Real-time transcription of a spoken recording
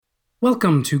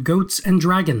Welcome to Goats and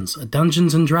Dragons, a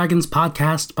Dungeons & Dragons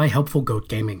podcast by Helpful Goat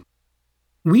Gaming.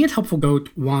 We at Helpful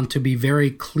Goat want to be very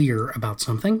clear about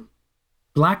something.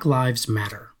 Black lives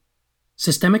matter.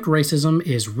 Systemic racism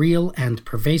is real and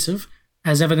pervasive,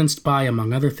 as evidenced by,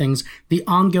 among other things, the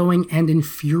ongoing and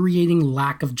infuriating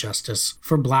lack of justice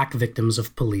for Black victims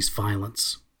of police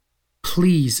violence.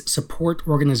 Please support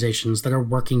organizations that are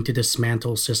working to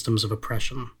dismantle systems of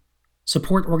oppression.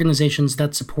 Support organizations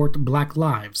that support Black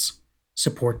lives.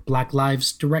 Support Black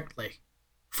lives directly.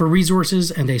 For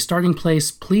resources and a starting place,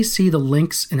 please see the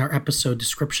links in our episode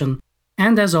description.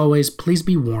 And as always, please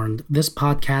be warned, this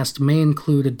podcast may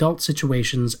include adult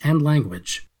situations and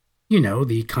language. You know,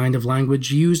 the kind of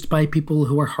language used by people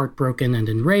who are heartbroken and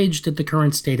enraged at the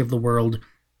current state of the world,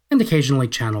 and occasionally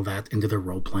channel that into their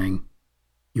role-playing.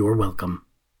 You're welcome.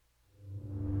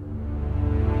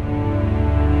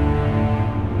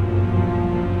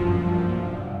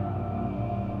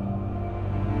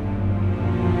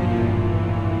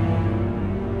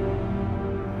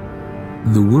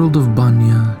 The world of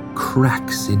Banya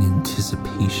cracks in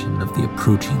anticipation of the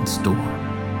approaching storm.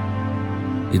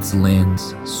 Its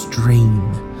lands strain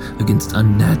against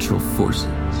unnatural forces,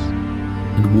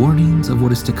 and warnings of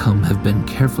what is to come have been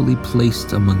carefully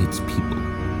placed among its people.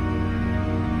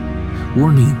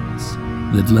 Warnings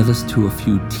that led us to a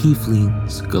few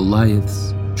tieflings,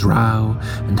 Goliaths, drow,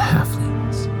 and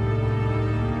halflings.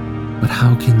 But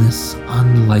how can this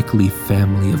unlikely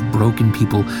family of broken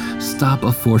people stop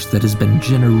a force that has been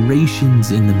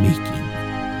generations in the making?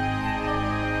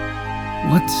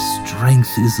 What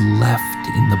strength is left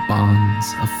in the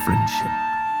bonds of friendship?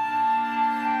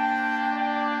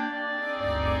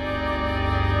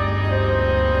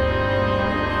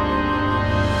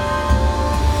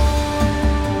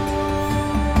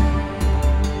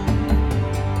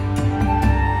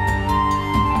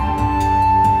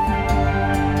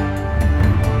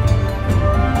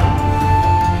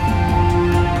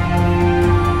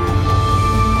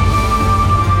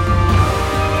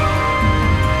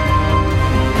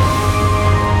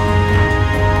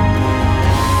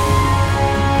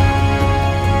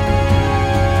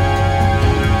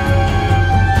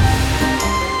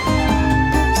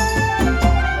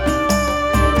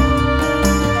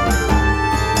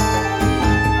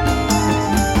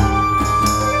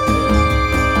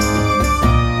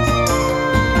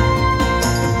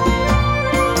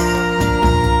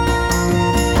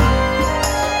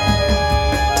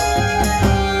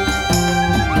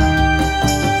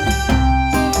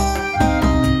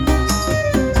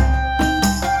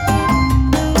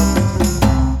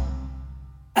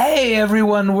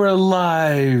 We're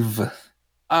alive.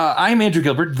 I'm Andrew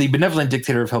Gilbert, the benevolent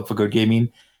dictator of Helpful Goat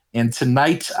Gaming, and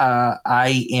tonight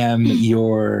I am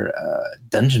your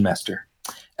dungeon master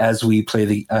as we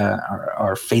play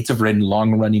our Fates of Rin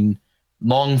long-running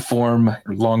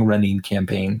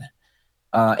campaign.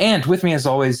 And with me, as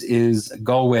always, is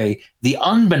Galway, the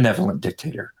unbenevolent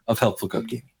dictator of Helpful Goat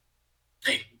Gaming.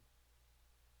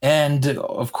 And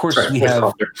of course, we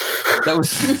have that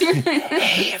was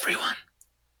hey everyone.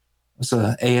 It's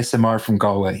a ASMR from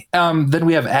Galway. Then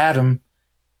we have Adam.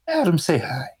 Adam, say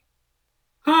hi.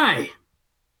 Hi.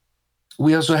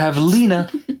 We also have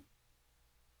Lena.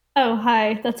 Oh,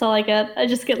 hi. That's all I get. I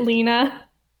just get Lena.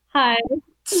 Hi.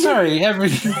 Sorry,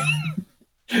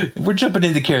 we're jumping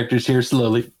into characters here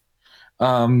slowly.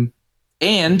 And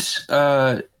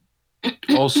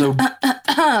also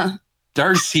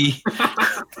Darcy,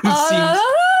 who seems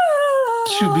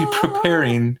to be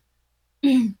preparing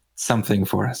something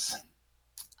for us.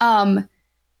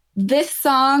 This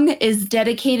song is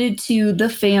dedicated to the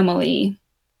family.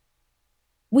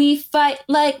 We fight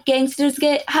like gangsters,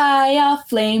 get high off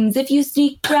flames. If you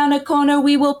sneak around a corner,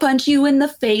 we will punch you in the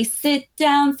face. Sit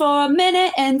down for a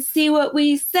minute and see what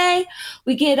we say.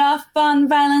 We get off on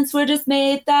violence, we're just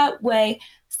made that way.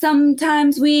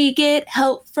 Sometimes we get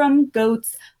help from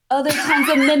goats. Other times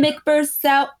a mimic bursts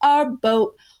out our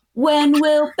boat. When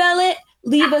we'll bell it,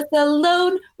 leave us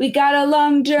alone. We got a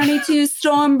long journey to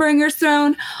Stormbringer's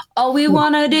throne. All we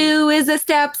want to do is a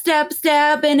stab, stab,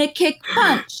 stab, and a kick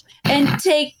punch. And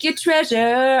take your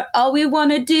treasure. All we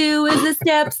want to do is a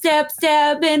stab, stab,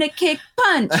 stab, and a kick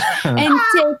punch. And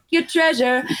take your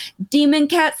treasure. Demon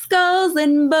cat skulls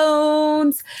and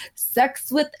bones.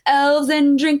 Sex with elves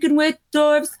and drinking with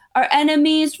dwarves. Our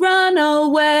enemies run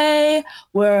away.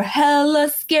 We're hella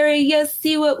scary, you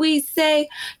see what we say.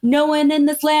 No one in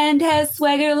this land has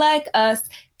swagger like us.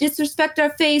 Disrespect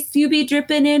our face, you be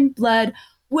dripping in blood.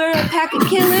 We're a pack of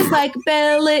killers like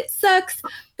Bell, it sucks.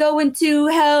 Going to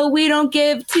hell, we don't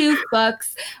give two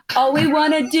fucks. All we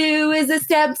want to do is a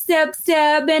stab, stab,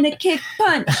 stab, and a kick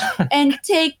punch. And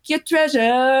take your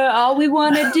treasure. All we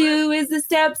want to do is a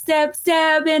stab, stab,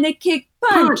 stab, and a kick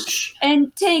punch.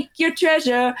 And take your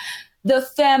treasure. The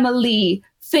family,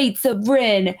 Fates of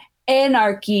Rin,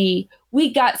 Anarchy.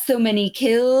 We got so many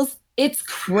kills, it's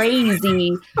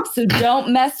crazy. So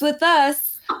don't mess with us.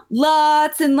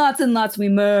 Lots and lots and lots we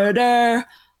murder.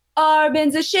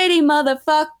 Arbin's a shady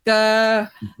motherfucker.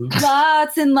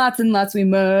 Lots and lots and lots we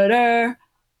murder.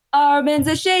 Arbin's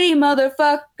a shady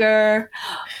motherfucker.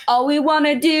 All we want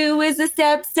to do is a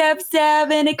stab, stab,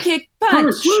 stab, and a kick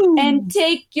punch. And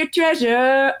take your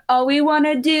treasure. All we want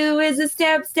to do is a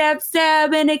stab, stab,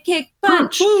 stab, and a kick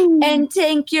punch. And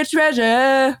take your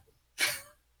treasure.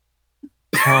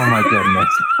 Oh my goodness.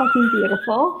 Fucking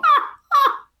beautiful.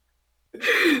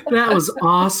 That was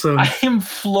awesome. I am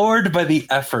floored by the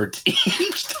effort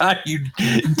each time you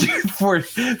do for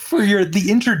the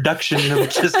introduction of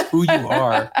just who you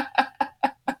are.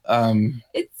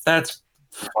 That's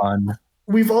fun.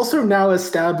 We've also now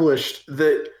established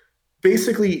that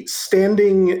basically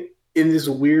standing in this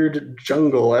weird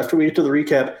jungle after we get to the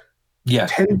recap, Yeah.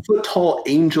 10-foot tall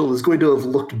Angel is going to have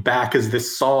looked back as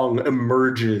this song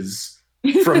emerges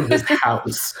from his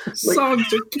house. Like,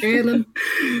 Songs are canon.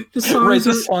 The songs Right, the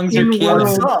are songs are in canon.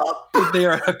 what's world. up? They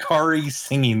are Hikari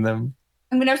singing them.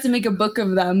 I'm going to have to make a book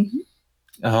of them.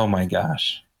 Oh my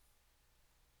gosh.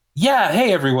 Yeah,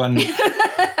 hey everyone.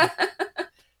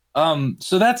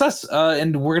 So that's us,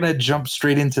 and we're gonna jump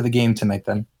straight into the game tonight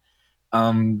then.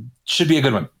 Should be a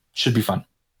good one. Should be fun.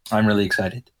 I'm really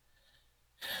excited.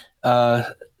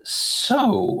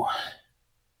 So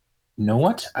you know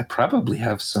what? I probably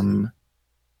have some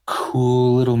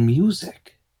cool little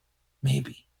music.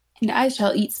 Maybe. And I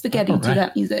shall eat spaghetti to Alright.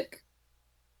 that music.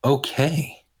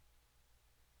 Okay.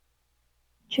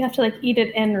 You have to like eat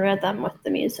it in rhythm with the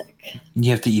music.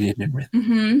 You have to eat it in rhythm.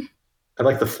 Mm-hmm. I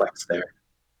like the flex there.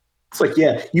 It's like,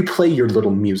 yeah, you play your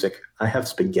little music. I have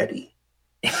spaghetti.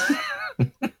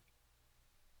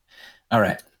 All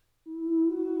right.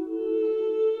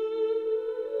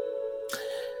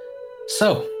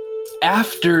 So,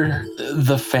 after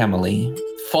the family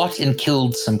fought and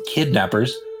killed some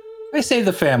kidnappers, I say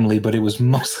the family, but it was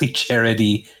mostly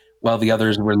Charity while the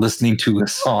others were listening to a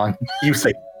song. You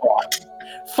say what?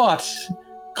 Fought,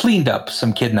 cleaned up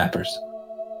some kidnappers.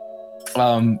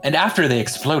 And after they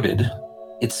exploded,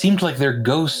 it seemed like their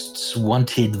ghosts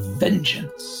wanted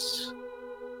vengeance.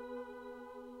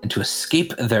 And to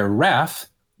escape their wrath,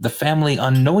 the family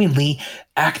unknowingly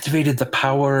activated the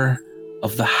power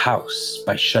of the house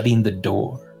by shutting the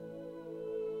door.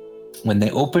 When they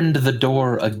opened the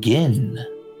door again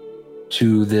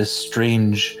to this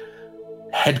strange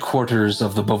headquarters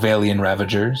of the Bovalian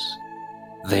Ravagers,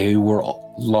 they were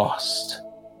lost,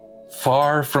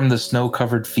 far from the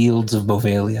snow-covered fields of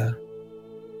Bovalia.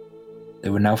 They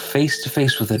were now face to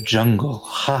face with a jungle,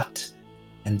 hot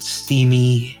and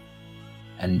steamy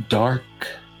and dark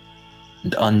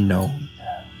and unknown.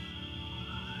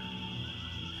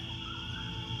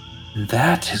 And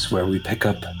that is where we pick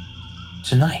up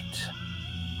tonight.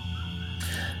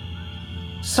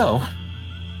 So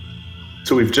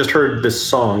we've just heard this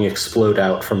song explode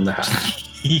out from the house.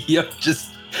 yep,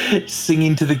 just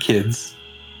singing to the kids.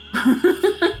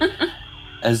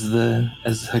 as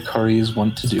Hikari is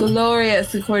wont to do.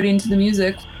 Glorious, according to the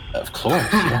music. Of course,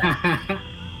 yeah.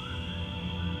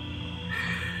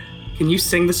 Can you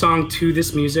sing the song to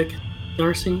this music,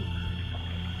 Darcy?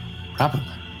 Probably.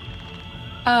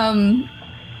 I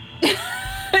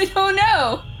don't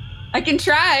know. I can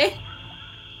try.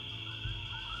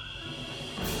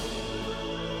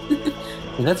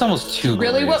 Well, that's almost too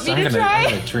Really glorious. want me to try? I'm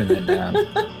gonna turn that down.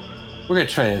 We're gonna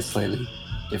try a slightly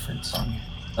different song.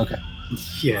 Okay.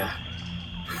 Yeah.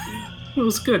 It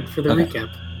was good for the Okay. recap.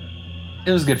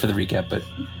 It was good for the recap, but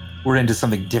we're into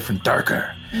something different,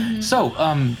 darker. Mhm. So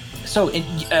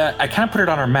I kind of put it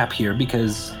on our map here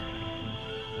because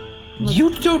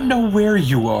you don't know where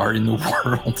you are in the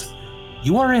world.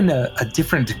 You are in a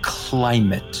different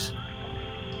climate.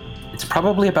 It's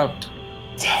probably about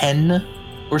 10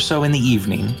 or so in the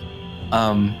evening.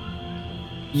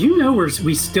 You know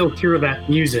we still hear that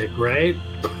music, right?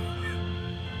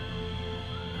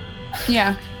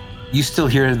 Yeah. You still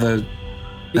hear the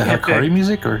epic- Hikari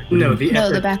music, or No, the No,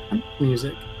 epic the background.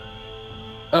 music.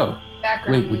 Oh,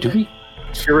 Background. wait, do we?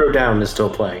 Hero Down is still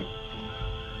playing.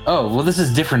 Oh, well, this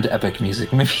is different epic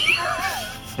music. Maybe.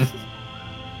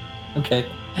 Okay,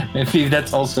 maybe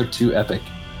that's also too epic.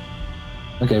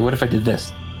 Okay, what if I did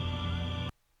this?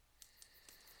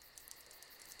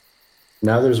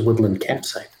 Now there's Woodland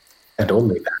Campsite, and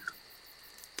only that.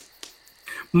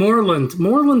 Moorland.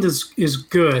 Moorland is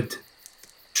good.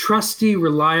 Trusty,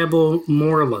 reliable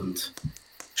Moorland.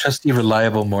 Trusty,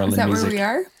 reliable Moorland Is that music. where we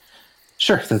are?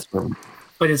 Sure, that's where we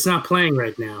But it's not playing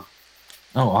right now.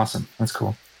 Oh, awesome. That's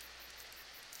cool.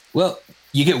 Well,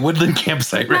 you get Woodland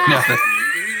Campsite right now.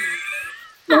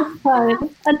 That's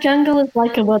fine. A jungle is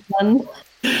like a woodland.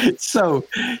 So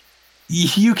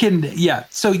you can, yeah.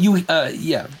 So you,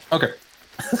 yeah. Okay.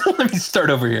 Let me start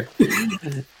over here.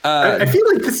 I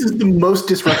feel like this is the most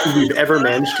disruptive we've ever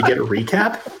managed to get a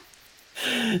recap.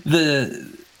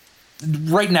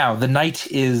 Right now, the night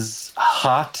is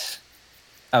hot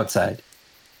outside.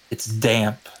 It's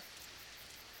damp.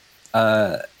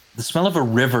 The smell of a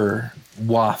river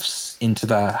wafts into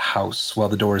the house while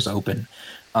the door is open.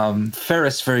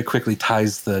 Ferris very quickly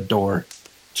ties the door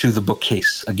to the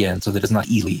bookcase again so that it's not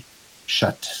easily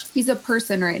shut. He's a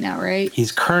person right now, right?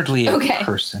 He's currently a Okay.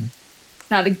 person.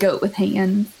 Not a goat with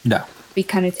hands. No. Be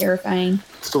kind of terrifying.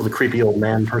 Still the creepy old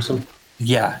man person.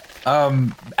 Yeah.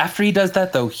 After he does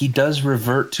that, though, he does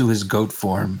revert to his goat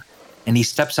form, and he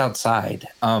steps outside.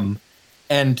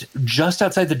 And just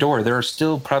outside the door, there are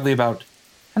still probably about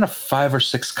kind of 5 or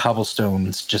 6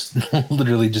 cobblestones just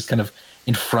literally just kind of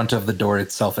in front of the door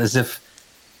itself, as if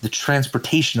the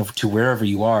transportation to wherever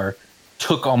you are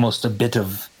took almost a bit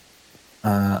of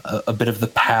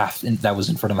the path that was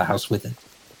in front of the house with it.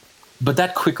 But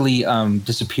that quickly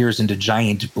disappears into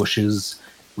giant bushes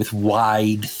with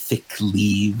wide, thick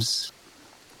leaves.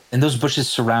 And those bushes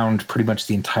surround pretty much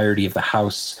the entirety of the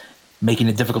house, making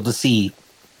it difficult to see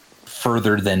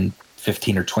further than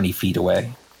 15 or 20 feet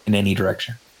away in any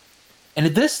direction. And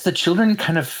at this, the children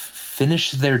kind of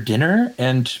finish their dinner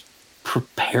and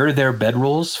prepare their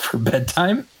bedrolls for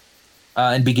bedtime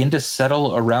and begin to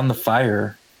settle around the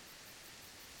fire.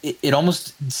 It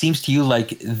almost seems to you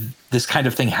like this kind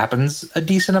of thing happens a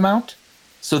decent amount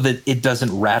so that it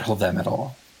doesn't rattle them at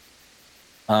all.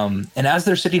 And as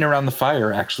they're sitting around the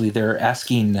fire, actually, they're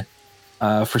asking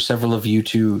for several of you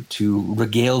to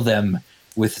regale them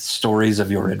with stories of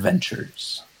your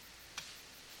adventures.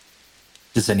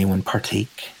 Does anyone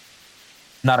partake?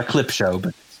 Not a clip show,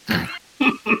 but...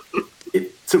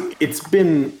 So it's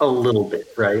been a little bit,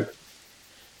 right?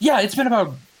 Yeah, it's been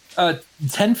about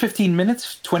 10, 15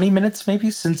 minutes, 20 minutes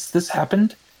maybe since this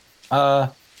happened.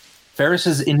 Ferris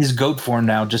is in his goat form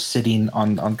now, just sitting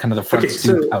on kind of the front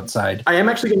stoop outside. I am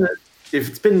actually going to, if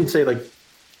it's been, say, like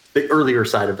the earlier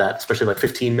side of that, especially like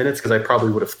 15 minutes, because I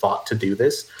probably would have thought to do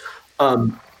this.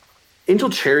 Angel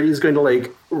Charity is going to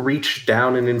like reach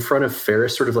down and in front of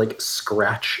Ferris sort of like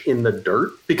scratch in the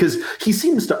dirt because he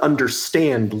seems to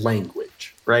understand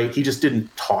language, right? He just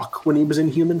didn't talk when he was in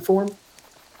human form.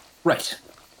 Right.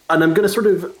 And I'm going to sort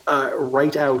of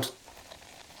write out,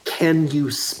 can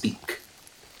you speak?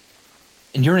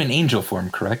 And you're in angel form,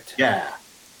 correct? Yeah.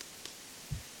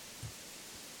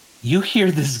 You hear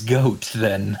this goat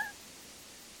then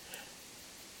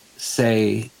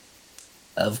say,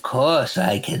 "Of course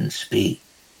I can speak.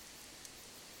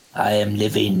 I am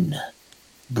living,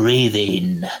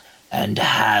 breathing, and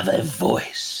have a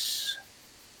voice."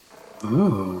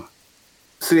 Oh.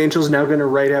 So the angel's now going to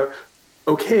write out,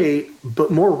 okay,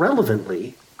 but more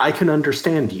relevantly, I can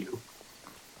understand you.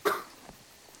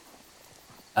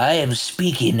 I am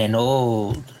speaking an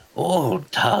old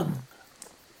tongue.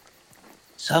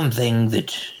 Something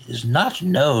that is not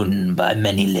known by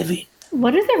many living.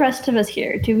 What do the rest of us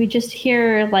hear? Do we just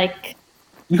hear like...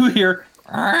 You hear...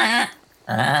 No,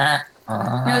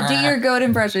 do your goat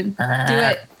impression. Do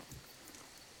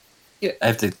it. I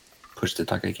have to push the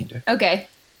talk. I can't do it. Okay.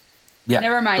 Yeah.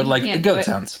 Never mind, But like you the can't do goat it.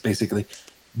 sounds, basically.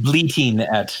 Bleating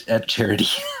at Charity.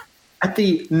 At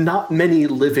the not many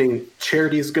living,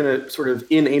 Charity's going to sort of,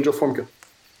 in angel form, go,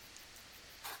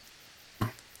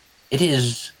 It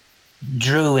is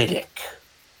druidic.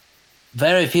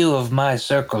 Very few of my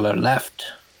circle are left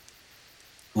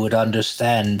who would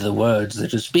understand the words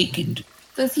that are speaking to.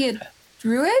 Is he a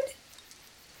druid?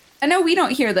 I know we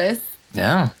don't hear this,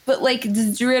 Yeah. but like,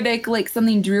 does druidic like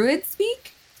something druids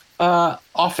speak?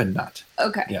 Often not.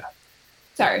 Okay. Yeah.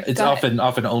 Sorry. It's go ahead.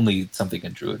 often only something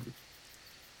in druid.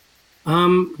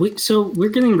 So we're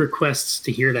getting requests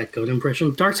to hear that goat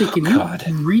impression. Darcy, can God.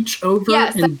 you reach over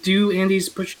Yes. and do Andy's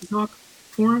push and talk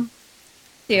for him?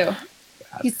 Do.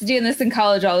 He's doing this in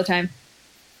college all the time.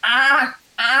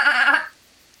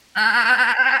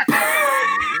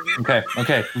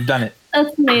 Okay, we've done it.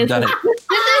 That's amazing. Done it. This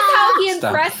is how he Stop.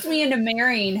 impressed me into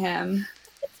marrying him.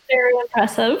 Very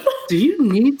impressive. Do you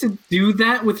need to do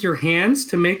that with your hands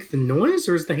to make the noise,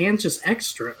 or is the hands just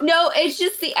extra? No, it's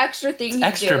just the extra thing you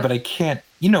Extra, do. but I can't.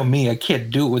 You know me. I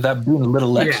can't do it without doing a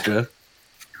little Yeah. extra.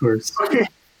 course. Okay.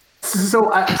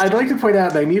 So I'd like to point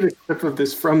out, and I need a clip of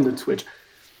this from the Twitch.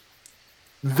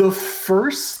 The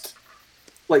first,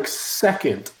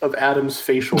 second of Adam's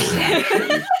facial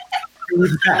reaction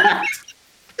to that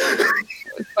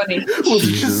It's funny. was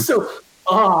just so,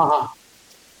 I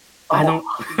don't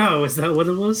know. Is that what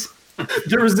it was?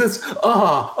 There was this,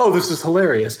 this is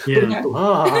hilarious. Yeah.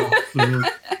 Ah.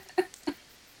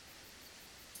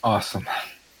 Awesome.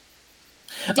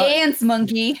 Dance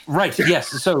monkey. Right, yes.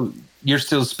 So you're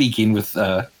still speaking with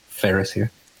Ferris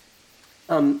here.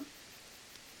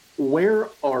 Where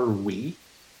are we?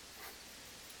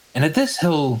 And at this,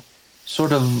 he'll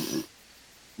sort of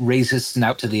raise his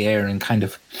snout to the air and kind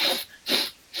of...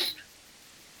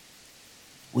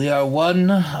 We are one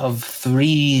of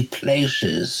 3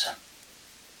 places.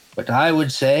 But I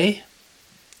would say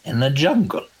in the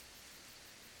jungle.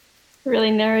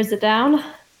 Really narrows it down.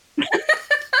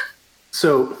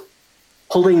 So,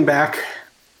 pulling back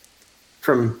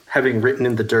from having written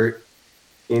in the dirt,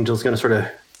 the angel's going to sort of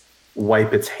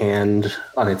wipe its hand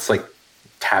on its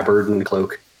tabard and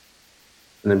cloak,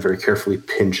 and then very carefully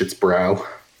pinch its brow.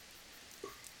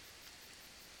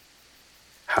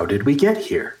 How did we get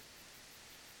here?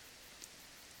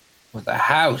 With a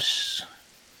house,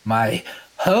 my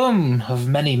home of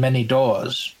many, many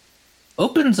doors,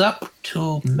 opens up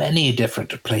to many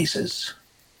different places.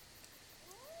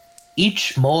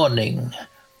 Each morning,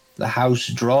 the house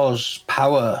draws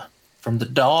power from the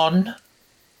dawn,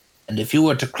 and if you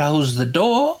were to close the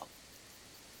door,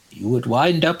 you would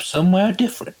wind up somewhere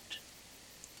different.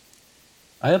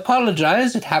 I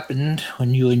apologize it happened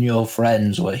when you and your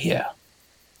friends were here,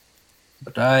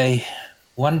 but I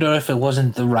wonder if it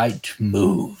wasn't the right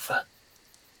move.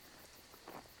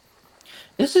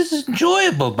 This is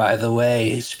enjoyable, by the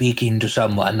way, speaking to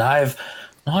someone. I've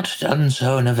not done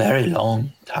so in a very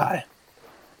long time.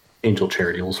 Angel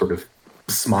Charity will sort of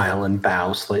smile and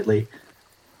bow slightly.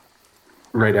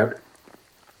 Right out.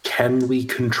 Can we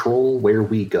control where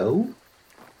we go?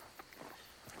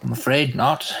 I'm afraid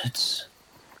not. It's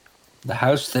the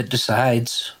house that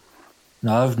decides.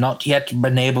 No, I've not yet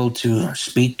been able to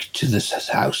speak to this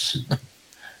house.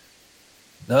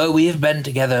 Though we have been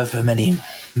together for many,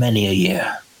 many a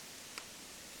year.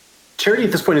 Charity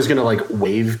at this point is going to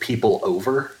wave people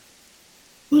over.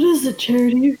 What is it,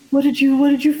 Charity? What did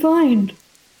you find?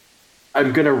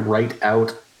 I'm going to write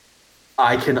out,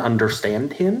 I can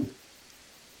understand him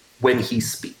when he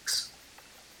speaks.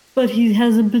 But he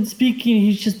hasn't been speaking,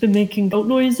 he's just been making goat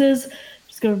noises.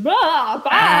 Just going, rah,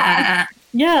 bah!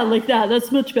 Yeah, like that.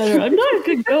 That's much better. I'm not a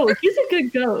good goat. He's a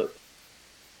good goat.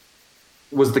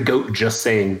 Was the goat just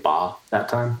saying ba that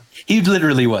time? He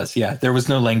literally was, yeah. There was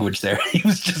no language there. He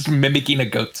was just mimicking a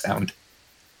goat sound,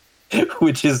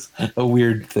 which is a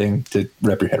weird thing to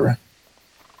wrap your head around.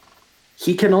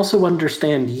 He can also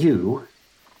understand you,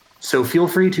 so feel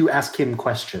free to ask him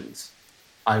questions.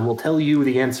 I will tell you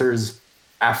the answers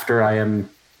after I am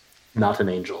not an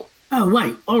angel. Oh,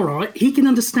 wait. All right. He can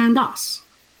understand us.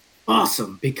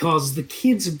 Awesome. Because the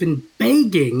kids have been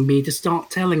begging me to start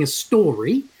telling a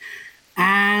story,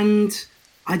 and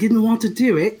I didn't want to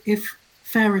do it if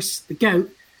Ferris, the goat,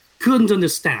 couldn't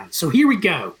understand. So here we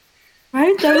go.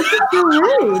 Right? That was just so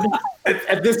rude.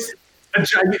 At this, a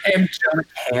giant angelic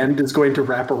hand is going to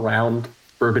wrap around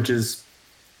Burbage's,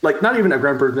 not even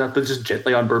around Burbage, but just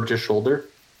gently on Burbage's shoulder,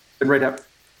 and right up.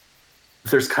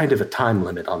 There's kind of a time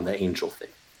limit on the angel thing.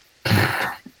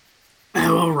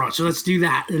 Oh, all right. So let's do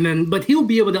that, but he'll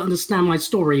be able to understand my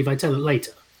story if I tell it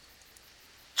later.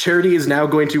 Charity is now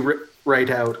going to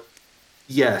write out,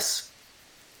 yes,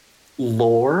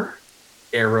 lore,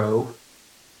 arrow,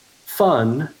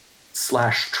 fun /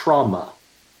 trauma,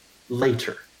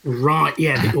 later. Right,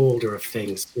 yeah, the order of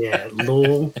things. Yeah,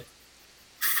 lore,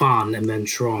 fun, and then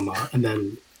trauma, and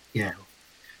then,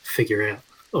 figure out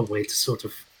a way to sort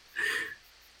of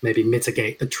maybe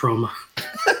mitigate the trauma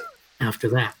after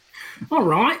that. All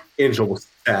right. Angel will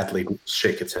sadly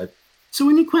shake its head. So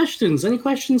any questions? Any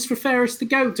questions for Ferris the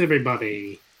Goat,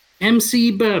 everybody?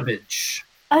 MC Burbage.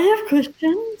 I have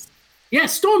questions. Yeah,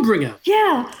 Stormbringer.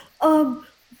 Yeah.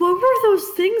 What were those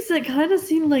things that kind of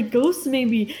seemed like ghosts,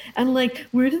 maybe? And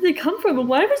where did they come from? And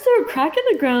why was there a crack in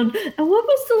the ground? And what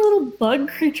was the little bug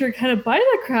creature kind of by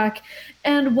the crack?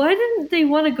 And why didn't they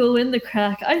want to go in the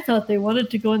crack? I thought they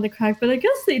wanted to go in the crack, but I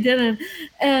guess they didn't.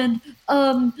 And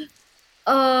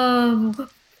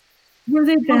were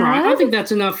they bad? All right, I think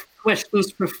that's enough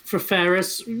questions for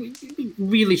Ferris. We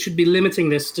really should be limiting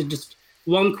this to just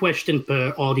one question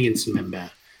per audience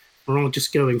member. We're all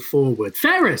just going forward.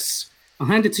 Ferris, I'll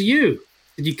hand it to you.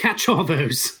 Did you catch all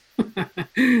those?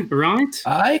 Right?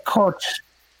 I caught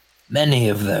many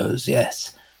of those,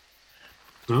 yes.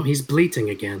 Oh, he's bleating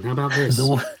again. How about this?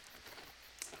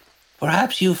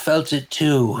 Perhaps you felt it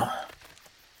too.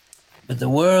 But the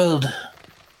world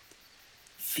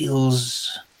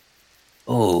feels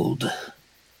old.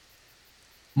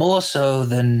 More so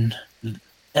than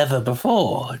ever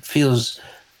before. It feels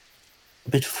a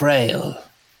bit frail.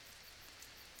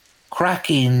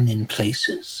 Cracking in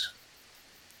places.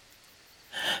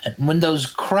 And when those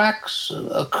cracks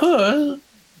occur,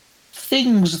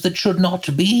 things that should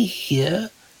not be here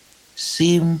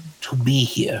seem to be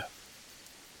here.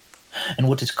 And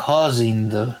what is causing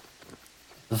the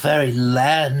very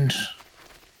land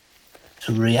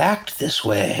to react this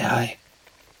way, I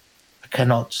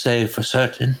cannot say for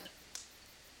certain.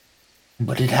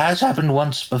 But it has happened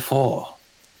once before,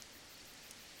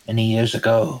 many years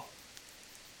ago.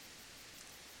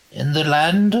 In the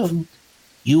land of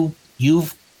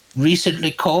you've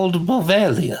recently called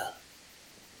Bovalia.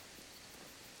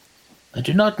 I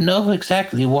do not know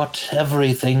exactly what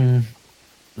everything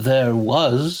there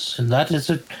was, and that is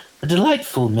a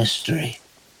delightful mystery.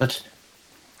 But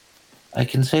I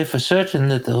can say for certain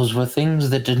that those were things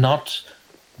that did not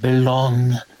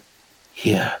belong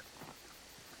here.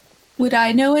 Would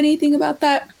I know anything about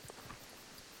that?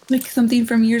 Like something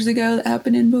from years ago that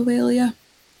happened in Bovalia?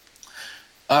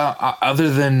 Other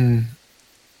than,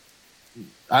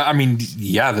 I mean,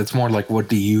 yeah, that's more like, what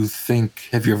do you think?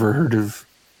 Have you ever heard of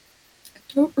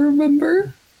Don't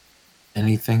remember.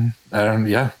 anything?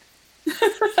 Yeah.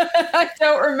 I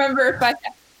don't remember if I.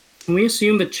 Can we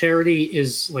assume that Charity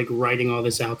is like writing all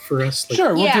this out for us? Like,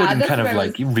 Sure, we'll do it in that's kind of what I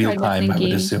like was real kind of time, I would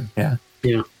thinking. assume. Yeah.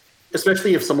 Yeah.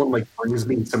 Especially if someone like brings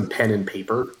me some pen and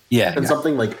paper Yeah. and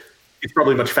something like, it's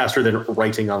probably much faster than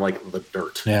writing on like the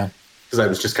dirt. Yeah. Because I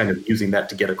was just kind of using that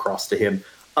to get across to him.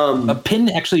 A pin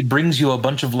actually brings you a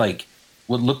bunch of like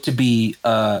what look to be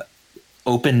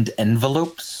opened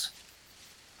envelopes,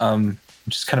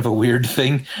 which is kind of a weird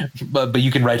thing, but you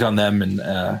can write on them and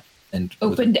with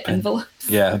Opened a pen. envelopes.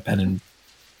 Yeah, a pen and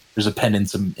there's a pen and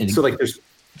some. So like there's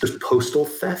postal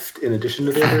theft in addition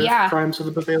to the other Yeah. crimes of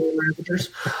the Bavarian Ravagers.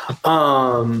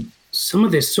 Some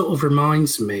of this sort of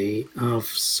reminds me of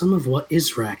some of what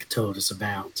Israq told us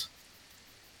about.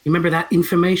 You remember that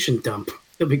information dump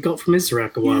that we got from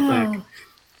Israq a while back?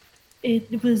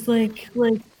 It was like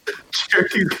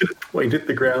Charity's gonna point at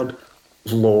the ground.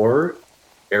 Lore,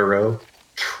 arrow,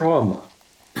 trauma.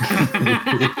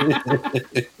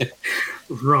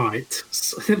 Right.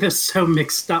 So, they're so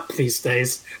mixed up these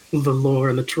days, the lore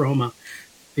and the trauma.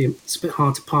 It's a bit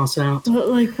hard to pass out. But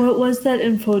like, what was that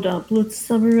info dump? Let's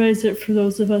summarize it for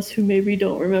those of us who maybe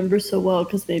don't remember so well,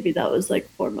 because maybe that was like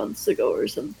 4 months ago or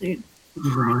something.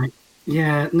 Right.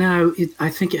 Yeah, no, I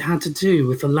think it had to do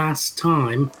with the last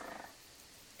time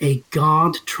a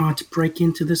god tried to break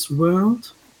into this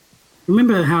world.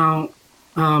 Remember how,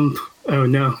 oh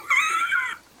no.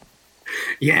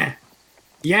 Yeah.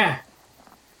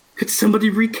 Could somebody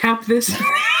recap this?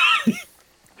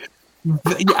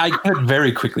 I could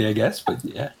very quickly, I guess, but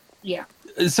yeah. Yeah.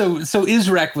 So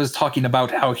Israq was talking about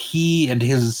how he and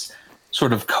his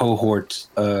sort of cohort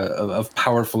of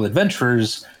powerful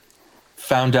adventurers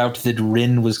found out that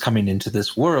Rin was coming into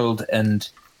this world and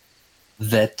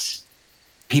that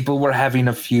people were having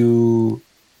a few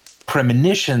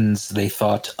premonitions, they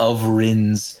thought, of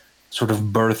Rin's sort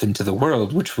of birth into the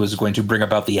world, which was going to bring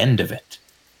about the end of it.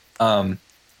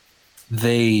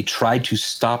 They tried to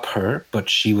stop her, but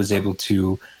she was able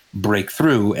to break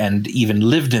through and even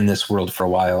lived in this world for a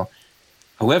while.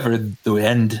 However, the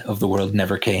end of the world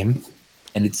never came,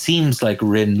 and it seems like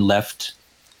Rin left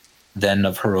then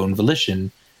of her own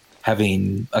volition,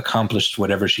 having accomplished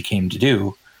whatever she came to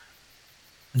do.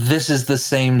 This is the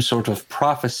same sort of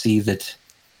prophecy that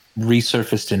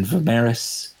resurfaced in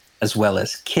Vimeris as well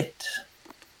as Kit.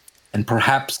 And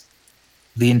perhaps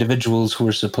the individuals who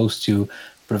were supposed to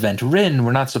prevent Rin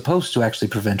were not supposed to actually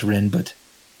prevent Rin, but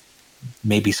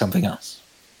maybe something else.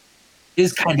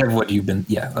 Is kind of what you've been,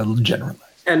 generalized.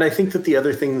 And I think that the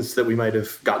other things that we might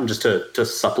have gotten just to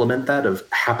supplement that of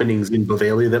happenings in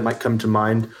Bovalia that might come to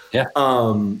mind. Yeah.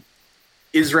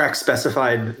 Israq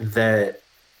specified that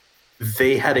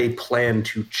they had a plan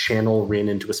to channel Rin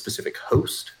into a specific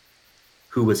host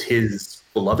who was his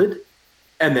beloved,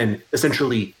 and then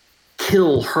essentially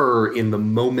kill her in the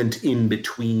moment in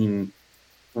between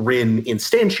Rin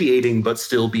instantiating but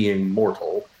still being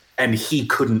mortal. And he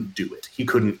couldn't do it. He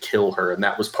couldn't kill her. And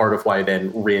that was part of why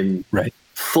then Rin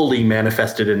fully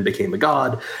manifested and became a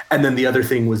god. And then the other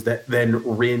thing was that then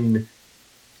Rin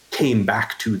came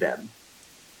back to them,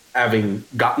 having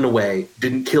gotten away,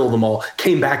 didn't kill them all,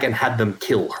 came back and had them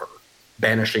kill her,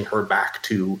 banishing her back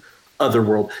to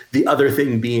Otherworld. The other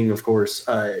thing being, of course,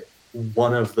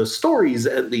 one of the stories,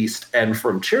 at least, and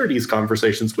from Charity's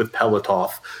conversations with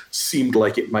Pelatoth, seemed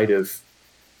like it might have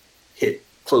hit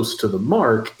close to the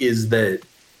mark, is that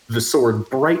the sword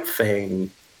Brightfang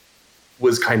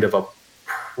was kind of a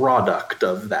product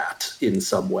of that in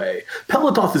some way.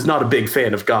 Pelatoth is not a big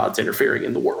fan of gods interfering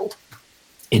in the world.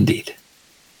 Indeed.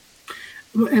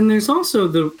 And there's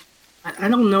also I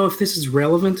don't know if this is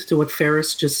relevant to what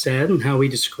Ferris just said and how he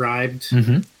described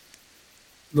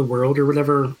the world or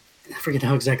whatever. I forget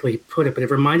how exactly he put it, but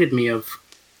it reminded me of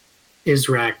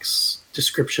Israk's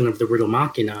description of the Riddle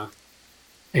Machina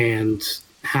and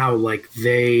how, like,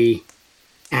 they,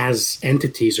 as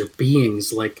entities or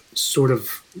beings, like, sort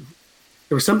of,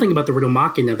 there was something about the Riddle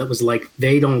Machina that was like,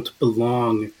 they don't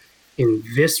belong in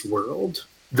this world.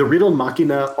 The Riddle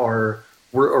Machina were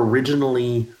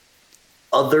originally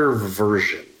other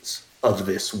versions of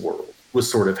this world, was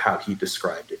sort of how he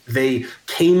described it. They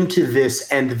came to this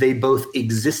and they both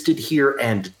existed here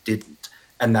and didn't.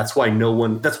 And that's why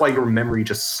your memory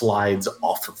just slides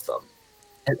off of them.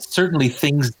 And certainly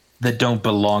things that don't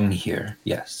belong here,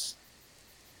 yes.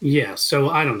 Yeah, so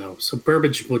I don't know. So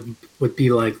Burbage would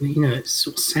be like, it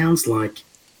sounds like,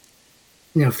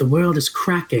 if the world is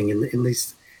cracking and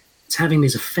it's having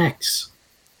these effects,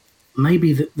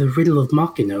 maybe the Riddle of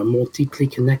Machina are more deeply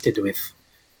connected with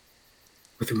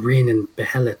Rin and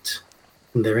Behelit,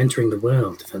 and they're entering the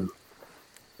world than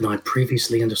I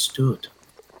previously understood.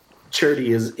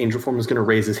 Charity, as Angel Form, is going to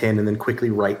raise his hand and then quickly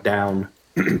write down.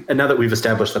 And now that we've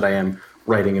established that I am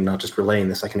writing and not just relaying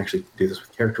this, I can actually do this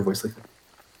with character voice like that.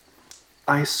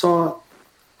 I saw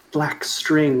black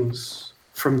strings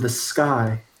from the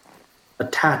sky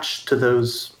attached to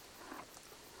those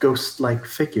ghost-like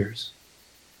figures.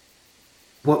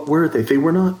 What were they? They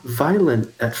were not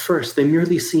violent at first. They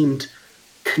merely seemed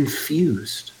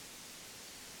confused.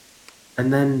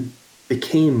 And then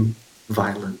became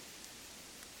violent.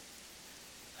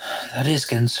 That is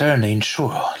concerning,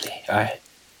 surely. I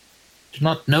do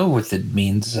not know what it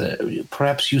means.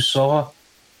 Perhaps you saw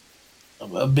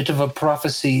a bit of a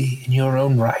prophecy in your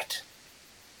own right.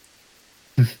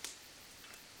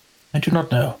 I do not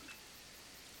know.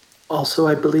 Also,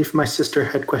 I believe my sister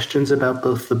had questions about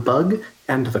both the bug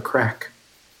and the crack.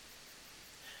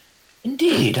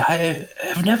 Indeed, I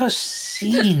have never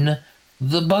seen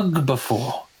the bug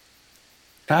before.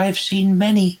 I've seen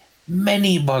many,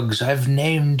 many bugs. I've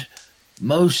named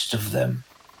most of them.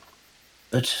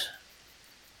 But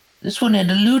this one had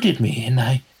eluded me, and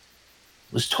I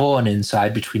was torn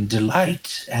inside between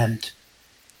delight and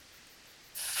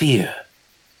fear.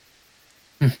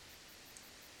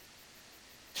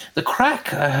 The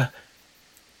crack,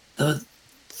 the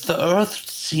earth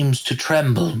seems to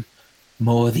tremble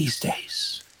more these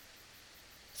days.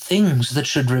 Things that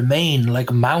should remain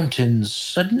like mountains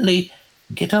suddenly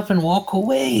get up and walk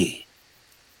away.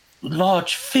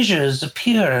 Large fissures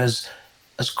appear as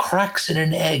cracks in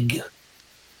an egg,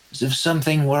 as if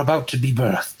something were about to be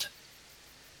birthed.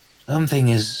 Something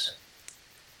is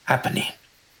happening.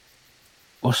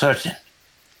 For certain.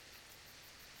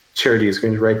 Charity is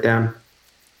going to write down,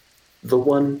 the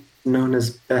one known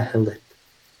as Behelit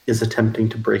is attempting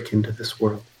to break into this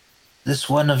world. This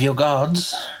one of your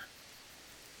gods?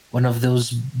 One of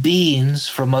those beings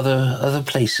from other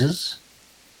places?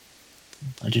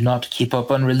 I do not keep up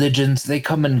on religions. They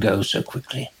come and go so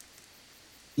quickly.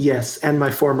 Yes, and my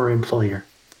former employer.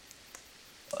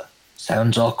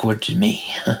 Sounds awkward to me.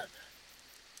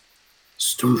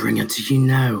 Stormbringer, do you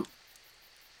know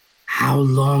how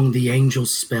long the angel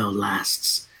spell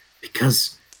lasts?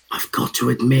 Because I've got to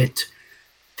admit,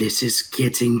 this is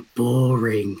getting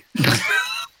boring.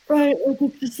 Right, like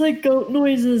it's just like goat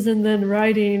noises and then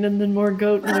writing and then more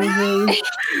goat noises.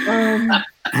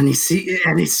 And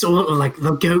it's sort of like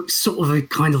the goat sort of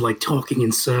kind of like talking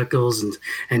in circles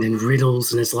and in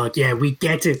riddles, and it's like, yeah, we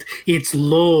get it. It's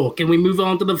lore. Can we move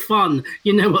on to the fun?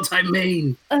 You know what I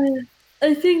mean?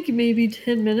 I think maybe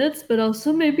 10 minutes, but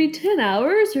also maybe 10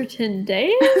 hours or 10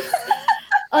 days.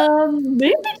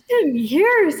 Maybe 10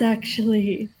 years,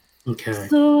 actually. Okay.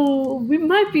 So we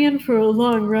might be in for a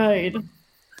long ride.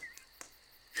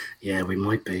 Yeah, we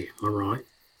might be. All right.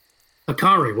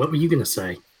 Akari, what were you going to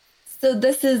say? So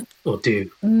this is Or do?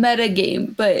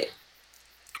 metagame, but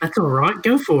That's all right.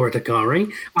 Go for it,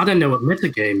 Akari. I don't know what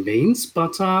metagame means,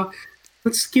 but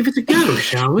let's give it a go,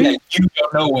 shall we? Yeah, you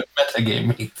don't know what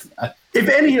metagame means. If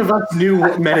any of us knew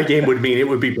what metagame would mean, it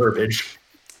would be Burbage.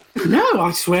 No,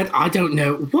 I swear, I don't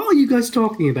know. What are you guys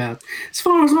talking about? As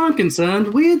far as I'm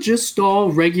concerned, we're just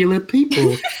all regular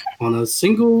people on a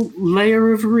single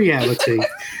layer of reality.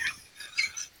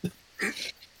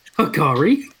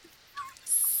 Akari?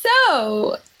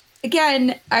 so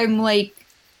again, I'm like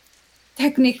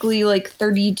technically like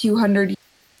 3,200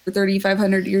 or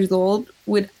 3,500 years old,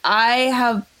 would I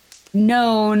have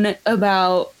known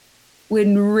about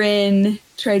when Rin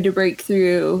tried to break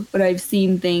through? But I've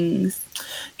seen things.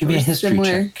 Give me a history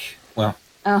similar. check. Well,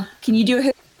 Oh, can you do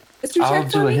a history I'll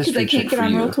check do for a me? Because history I can't check get for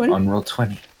on you roll 20. on roll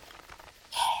 20.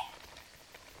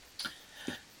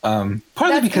 Partly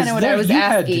That's because kinda what I was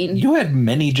asking. you had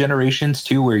many generations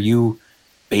too where you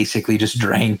basically just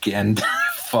drank and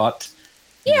fought.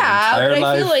 your Yeah, entire but I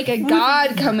life feel like a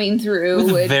god coming through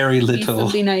with would very be little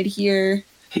something I'd hear.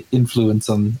 influence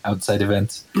on outside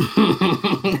events.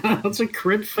 That's a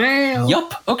crit fail.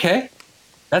 Yup. Okay,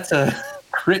 that's a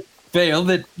crit fail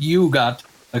that you got,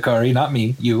 Akari, not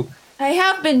me. You. I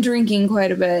have been drinking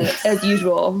quite a bit, as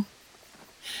usual.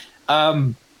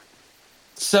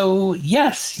 So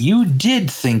yes, you did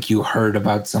think you heard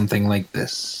about something like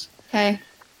this. Okay.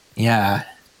 Yeah.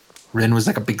 Rin was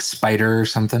like a big spider or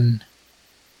something.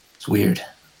 It's weird.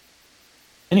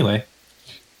 Anyway.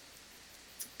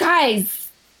 Guys,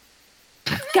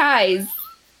 I'm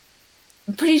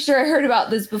pretty sure I heard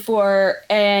about this before,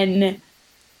 and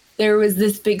there was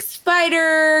this big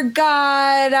spider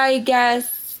god, I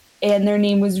guess, and their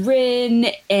name was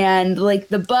Rin, and like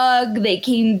the bug, they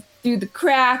came through the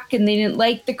crack, and they didn't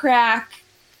like the crack.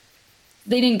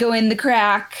 They didn't go in the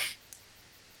crack.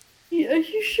 Are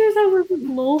you sure that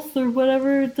wasn't Lolth or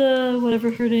whatever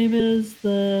her name is,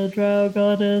 the drow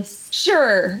goddess?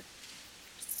 Sure.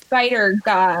 Spider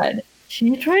god.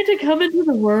 She tried to come into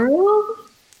the world?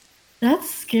 That's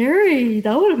scary.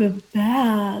 That would have been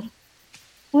bad.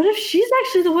 What if she's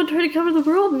actually the one trying to come into the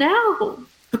world now?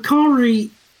 Akari,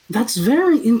 that's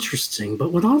very interesting,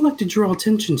 but what I'd like to draw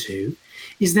attention to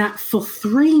is that for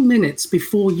 3 minutes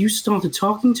before you started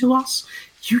talking to us,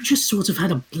 you just sort of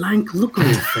had a blank look on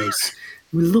your face.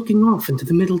 You were looking off into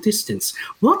the middle distance.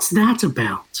 What's that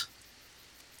about?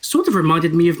 Sort of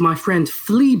reminded me of my friend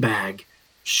Fleabag.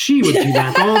 She would do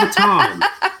that all the time.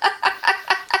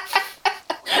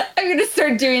 I'm gonna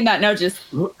start doing that now. Just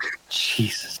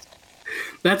Jesus.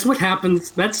 That's what happens.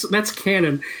 That's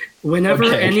canon. Whenever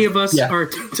Okay. any of us Yeah. are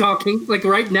talking, like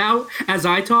right now, as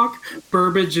I talk,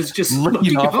 Burbage is just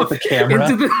Looking looking off off at the camera.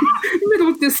 into the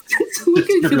middle distance,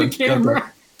 looking to the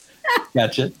camera.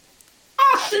 Gotcha.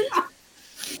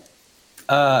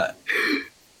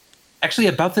 Actually,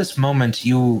 about this moment,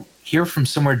 you hear from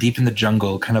somewhere deep in the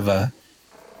jungle kind of a.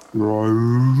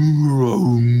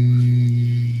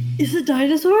 Is it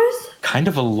dinosaurs? Kind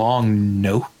of a long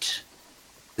note,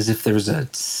 as if there was a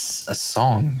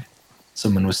song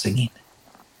someone was singing.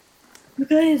 You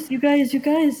guys,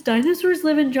 dinosaurs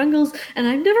live in jungles, and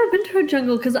I've never been to a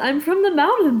jungle because I'm from the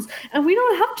mountains, and we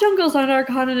don't have jungles on our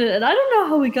continent, and I don't know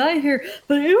how we got here,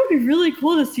 but it would be really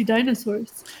cool to see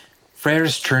dinosaurs.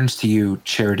 Freyr's turns to you,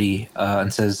 Charity,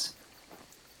 and says,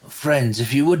 "Friends,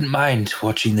 if you wouldn't mind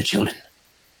watching the children.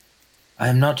 I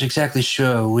am not exactly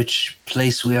sure which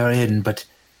place we are in, but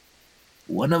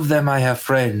one of them I have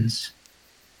friends,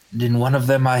 and in one of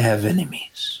them I have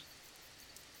enemies."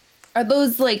 are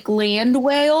those like land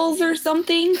whales or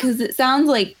something? Because it sounds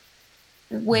like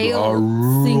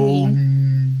whales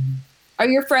singing. Are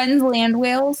your friends land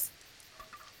whales?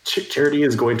 Charity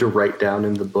is going to write down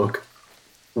in the book,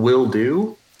 "will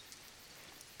do,"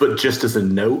 but just as a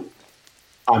note,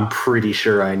 I'm pretty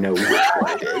sure I know which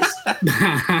one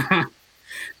it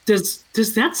is.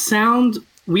 Does that sound?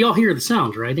 We all hear the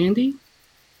sound, right, Andy?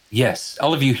 Yes,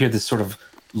 all of you hear this sort of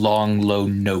long, low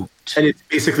note. And it's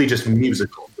basically just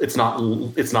musical. It's not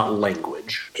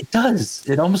language. It does.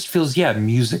 It almost feels,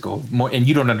 musical. More, and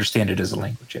you don't understand it as a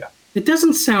language, yeah. It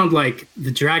doesn't sound like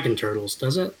the Dragon Turtles,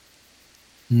 does it?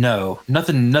 No,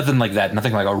 nothing like that.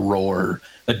 Nothing like a roar,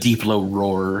 a deep, low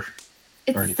roar.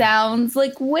 It Or anything. sounds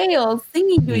like whales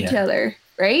singing to each Yeah. other,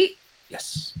 right?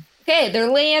 Yes. Okay, they're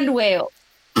land whales.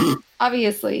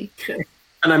 Obviously.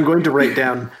 And I'm going to write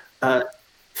down,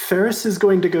 Ferris is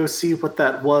going to go see what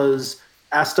that was,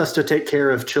 asked us to take care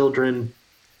of children.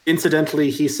 Incidentally,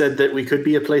 he said that we could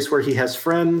be a place where he has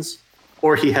friends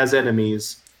or he has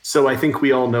enemies. So I think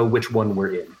we all know which one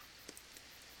we're in.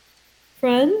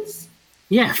 Friends?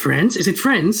 Yeah, friends. Is it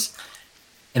friends?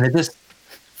 And at this,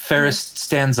 Ferris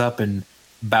stands up and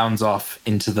bounds off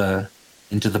into the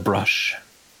brush.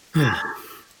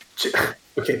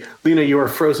 Okay, Lena, you are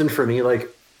frozen for me, like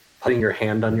putting your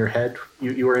hand on your head.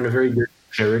 You are in a very weird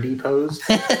Charity pose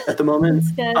at the moment.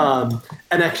 That's good.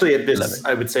 And actually, at Love this, it.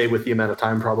 I would say with the amount of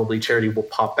time, probably Charity will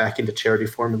pop back into Charity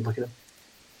form and look at him.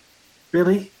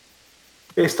 Really?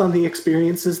 Based on the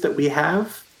experiences that we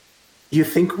have, you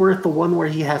think we're at the one where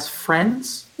he has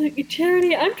friends? Look,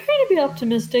 Charity, I'm trying to be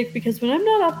optimistic because when I'm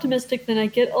not optimistic, then I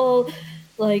get all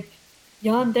like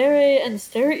yandere and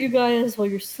stare at you guys while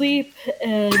you're asleep,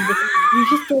 and you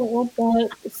just don't want that.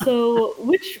 So,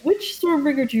 which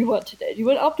Stormbringer do you want today? Do you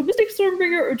want optimistic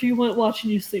Stormbringer, or do you want watching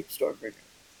you sleep Stormbringer?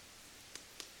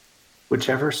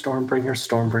 Whichever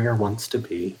Stormbringer wants to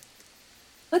be.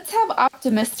 Let's have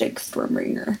optimistic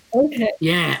Stormbringer. Okay.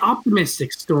 Yeah,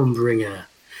 optimistic Stormbringer.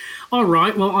 All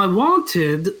right, well, I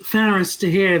wanted Ferris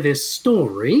to hear this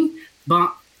story,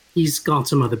 but he's got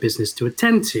some other business to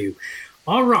attend to.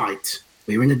 All right,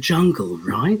 we're in a jungle,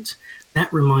 right?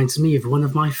 That reminds me of one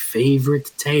of my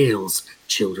favorite tales,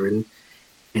 children.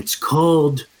 It's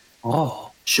called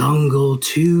Jungle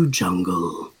to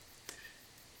Jungle.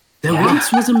 There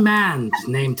once was a man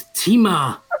named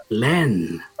Tima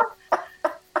Len,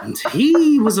 and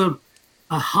he was a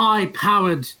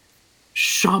high-powered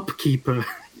shopkeeper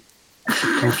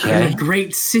in the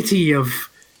great city of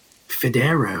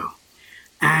Federo.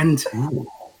 And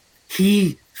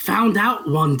he found out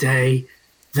one day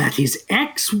that his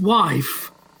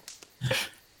ex-wife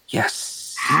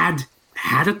had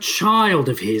a child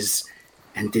of his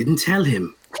and didn't tell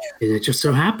him. And it just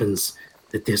so happens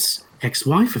that this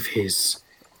ex-wife of his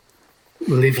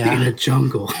lived in a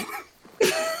jungle.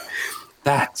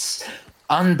 That's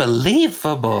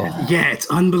unbelievable. Yeah, it's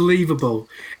unbelievable.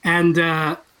 And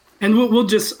we'll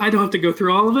just, I don't have to go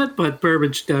through all of it, but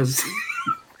Burbage does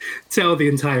tell the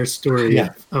entire story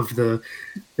of the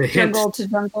hit Jungle to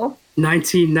Jungle.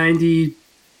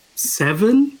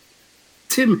 1997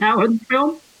 Tim Allen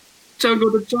film,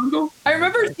 Jungle to Jungle. I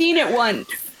remember seeing it once.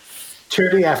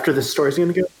 Charity, after this story, is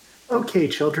going to go, okay,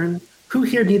 children, who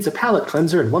here needs a palate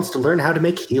cleanser and wants to learn how to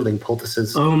make healing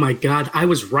poultices? Oh my God, I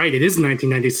was right. It is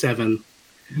 1997.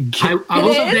 I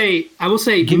will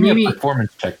say, Give me Mimi, a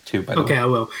performance check too. By the way. Okay, I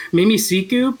will. Mimi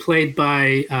Siku, played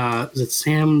by is it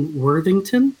Sam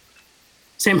Worthington?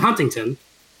 Sam Huntington.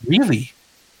 Really,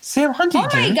 Sam Huntington?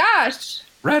 Oh my gosh!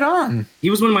 Right on. He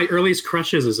was one of my earliest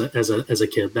crushes as a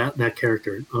kid. That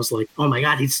character, I was like, oh my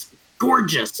God, he's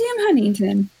gorgeous. Sam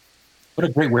Huntington. What a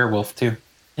great werewolf too.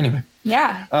 Anyway.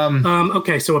 Yeah.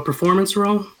 Okay, so a performance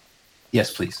roll.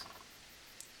 Yes, please.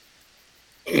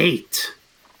 8.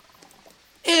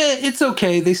 It's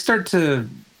okay. They start to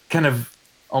kind of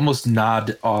almost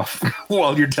nod off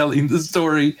while you're telling the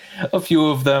story. A few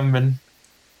of them, and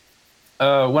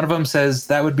one of them says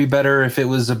that would be better if it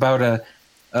was about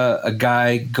a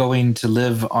guy going to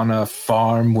live on a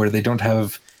farm where they don't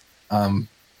have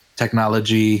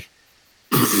technology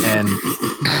and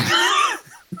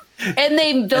and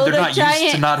they build they're a not giant.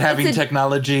 used to not having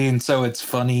technology, and so it's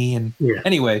funny. And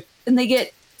anyway, and they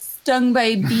get stung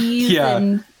by bees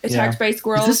and attacked by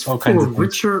squirrels. Is this for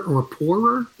richer or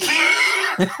poorer?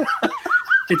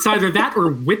 It's either that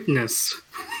or Witness.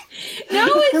 No,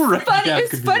 it's funny.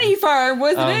 It's Funny Farm,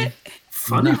 wasn't it?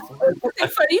 Funny Farm.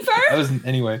 Funny Farm. That wasn't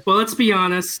anyway. Well, let's be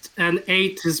honest. An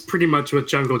 8 is pretty much what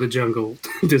Jungle to Jungle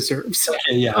deserves.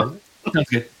 Okay, yeah, sounds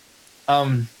good.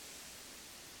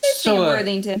 So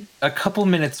Worthington. A couple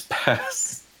minutes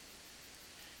pass,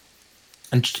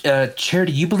 and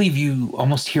Charity, you believe you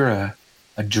almost hear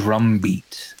a drum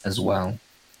beat as well,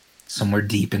 somewhere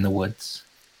deep in the woods,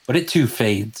 but it too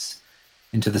fades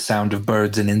into the sound of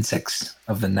birds and insects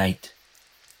of the night.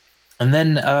 And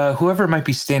then whoever might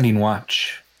be standing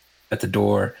watch at the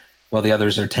door while the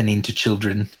others are tending to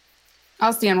children.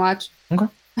 I'll stand watch. Okay.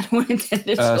 I don't want to tend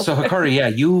to children. So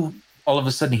Hikari, you all of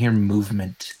a sudden hear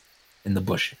movement in the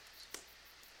bushes.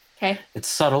 Okay. It's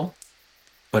subtle,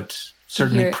 but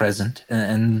certainly present.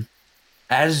 And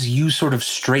as you sort of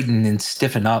straighten and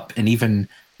stiffen up and even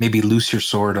maybe loose your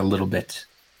sword a little bit,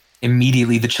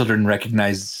 immediately the children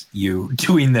recognize you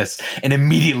doing this and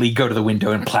immediately go to the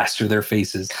window and plaster their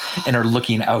faces and are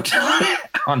looking out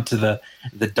onto the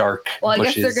dark bushes. Well, I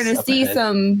guess they're going to see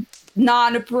some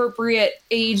non-appropriate,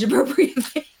 age-appropriate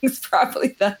things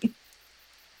probably then.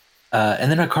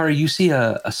 And then, Hikari, you see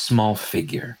a small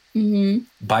figure. Mm-hmm.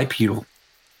 Bipedal.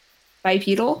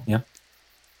 Bipedal? Yeah.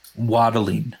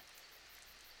 Waddling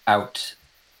out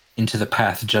into the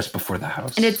path just before the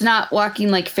house. And it's not walking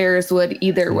like Ferris would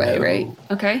either way, right?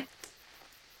 Okay.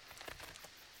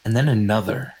 And then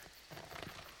another.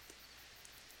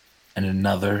 And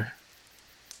another.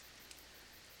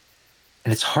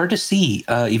 And it's hard to see,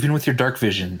 even with your dark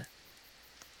vision.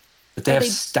 But they have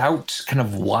stout, kind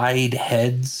of wide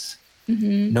heads.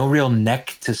 Mm-hmm. No real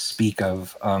neck to speak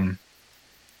of. They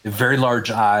have very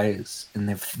large eyes, and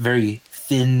they have very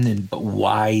thin but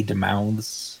wide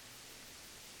mouths.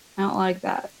 I don't like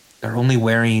that. They're only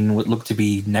wearing what look to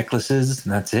be necklaces,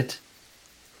 and that's it.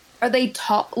 Are they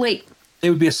tall? Like, they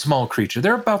would be a small creature.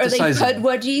 They're about the size. Are they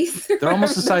pudwudgies? They're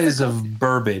almost the size of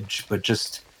Burbage, but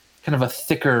just kind of a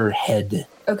thicker head,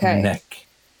 neck.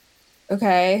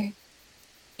 Okay.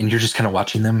 And you're just kind of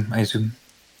watching them, I assume?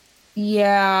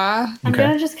 Yeah. I'm Okay.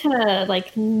 gonna just kind of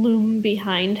like loom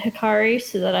behind Hikari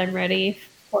so that I'm ready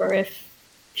for if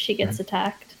she gets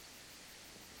attacked.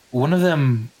 One of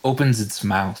them opens its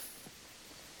mouth,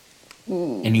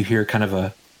 Ooh. and you hear kind of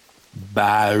a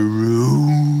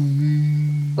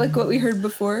Baroom. Like what we heard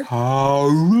before.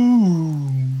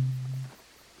 Haroom.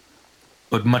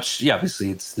 But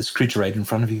obviously it's this creature right in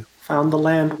front of you. Found the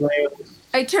land whales.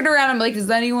 I turn around. I'm like, does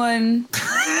anyone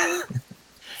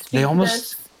They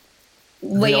almost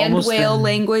land whale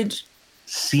language?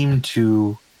 seem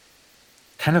to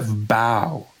kind of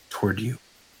bow toward you.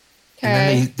 And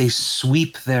Okay. then they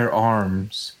sweep their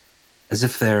arms as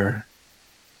if they're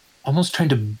almost trying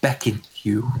to beckon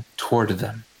you toward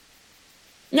them.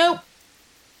 Nope.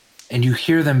 And you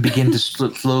hear them begin to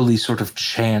slowly sort of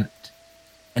chant.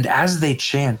 And as they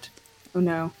chant, Oh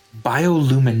no.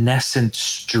 bioluminescent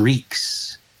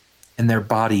streaks in their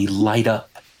body light up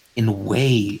in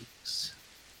waves.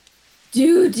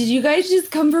 Dude, did you guys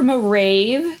just come from a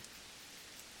rave?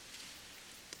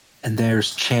 And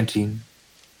there's chanting,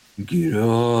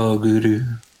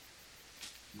 Giroguru,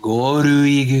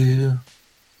 Goruigu,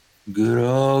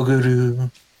 Giroguru,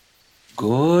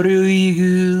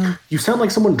 Goruigu, You sound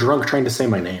like someone drunk trying to say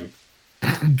my name.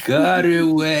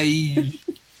 Garuei.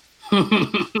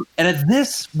 And at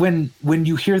this, when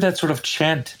you hear that sort of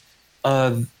chant,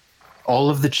 all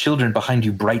of the children behind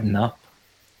you brighten up.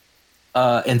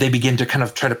 And they begin to kind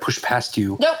of try to push past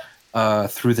you Nope.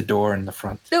 through the door in the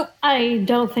front. I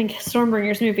don't think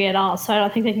Stormbringer's movie at all, so I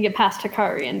don't think they can get past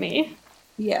Hikari and me.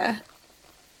 Yeah.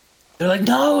 They're like,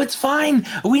 no, it's fine.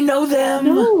 We know them.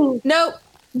 No, Nope.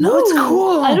 No, it's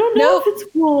cool. I don't know Nope. if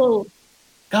it's cool.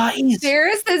 Guys.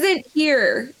 Ferris isn't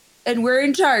here, and we're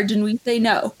in charge, and we say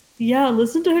no. Yeah,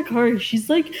 listen to Hikari. She's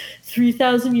like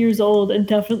 3,000 years old and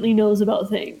definitely knows about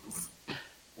things.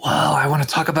 Well, I want to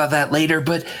talk about that later,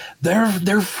 but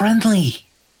they're friendly.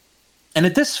 And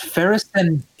at this, Ferris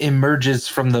then emerges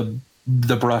from the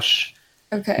brush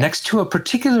Okay. next to a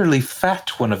particularly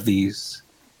fat one of these.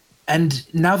 And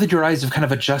now that your eyes have kind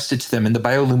of adjusted to them and the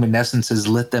bioluminescences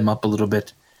lit them up a little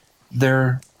bit,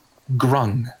 they're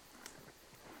grung.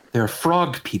 They're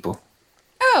frog people.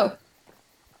 Oh.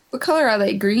 What color are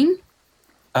they? Green?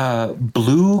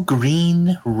 Blue,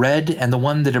 green, red, and the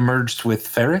one that emerged with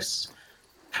Ferris,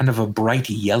 kind of a bright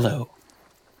yellow.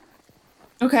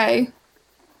 Okay.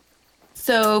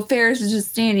 So Ferris is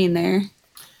just standing there.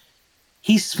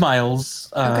 He smiles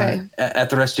Okay. at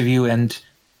the rest of you, and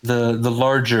the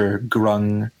larger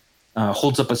grung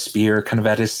holds up a spear kind of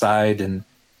at his side, and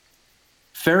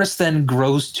Ferris then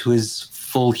grows to his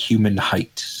full human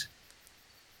height.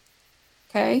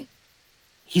 Okay.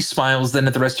 He smiles then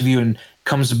at the rest of you and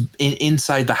comes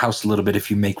inside the house a little bit if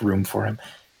you make room for him.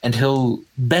 And he'll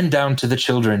bend down to the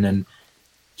children, and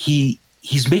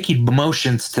he's making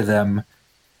motions to them,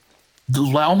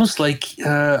 almost like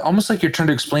you're trying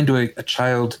to explain to a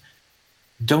child,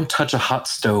 don't touch a hot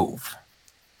stove.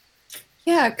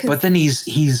 Yeah, because But then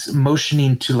he's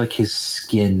motioning to like his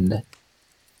skin,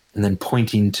 and then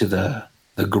pointing to the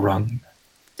grung.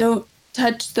 don't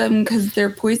touch them because they're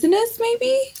poisonous,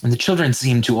 maybe? And the children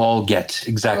seem to all get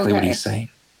exactly what Okay. he's saying.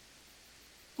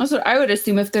 That's what I would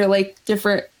assume if they're like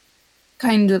different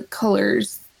kind of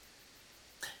colors.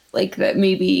 Like that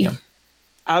maybe. Yeah.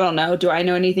 I don't know. Do I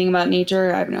know anything about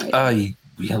nature? I have no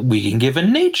idea. We can give a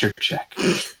nature check.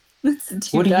 Let's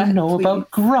do What do that, you know please. about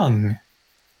grung?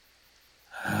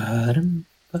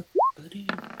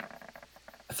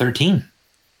 13.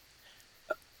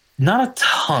 Not a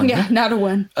ton. Yeah, not a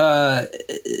one.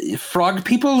 Frog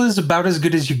people is about as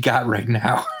good as you got right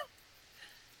now.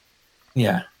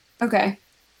 Yeah. Okay.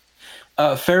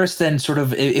 Ferris then sort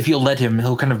of, if you'll let him,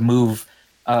 he'll kind of move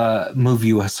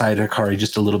you aside, Hikari,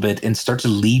 just a little bit and start to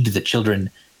lead the children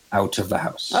out of the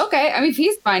house. Okay. I mean, if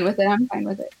he's fine with it, I'm fine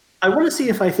with it. I want to see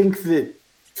if I think that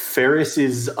Ferris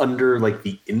is under like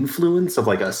the influence of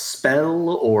like a spell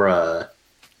or a.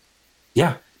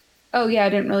 Yeah. Oh, yeah. I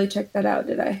didn't really check that out,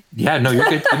 did I? Yeah, no, you're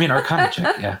good. I mean, Arcana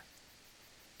check, yeah.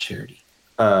 Charity.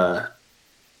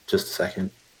 Just a second.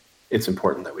 It's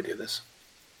important that we do this.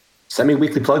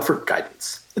 Semi-weekly plug for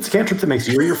guidance. It's a cantrip that makes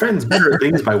you or your friends better at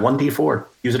things by 1d4.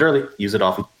 Use it early. Use it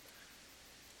often.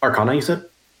 Arcana, you said?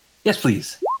 Yes,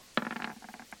 please.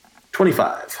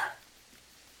 25.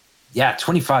 Yeah,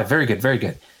 25. Very good, very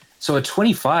good. So at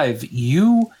 25,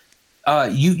 you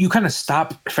kind of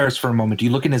stop Ferris for a moment. You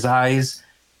look in his eyes.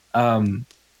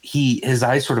 His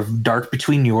eyes sort of dart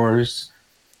between yours.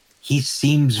 He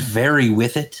seems very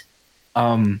with it.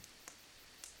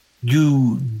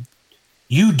 You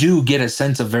do get a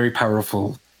sense of very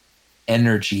powerful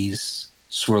energies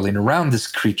swirling around this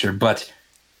creature, but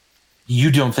you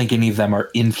don't think any of them are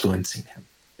influencing him,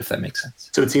 if that makes sense.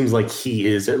 So it seems like he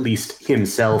is at least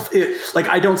himself. Like,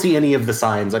 I don't see any of the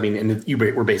signs. I mean, and you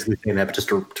were basically saying that, but just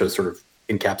to sort of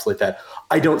encapsulate that,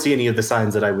 I don't see any of the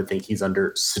signs that I would think he's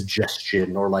under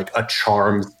suggestion or like a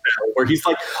charm spell where he's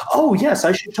like, oh, yes,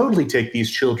 I should totally take these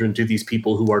children to these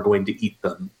people who are going to eat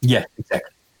them. Yeah,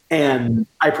 exactly. And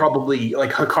I probably,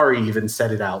 like, Hikari even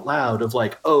said it out loud of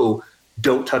like, oh,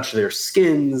 don't touch their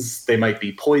skins. They might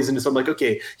be poisonous. I'm like,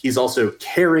 okay, he's also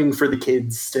caring for the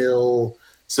kids still.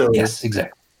 So yes,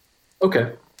 exactly.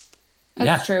 Okay.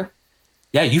 That's true.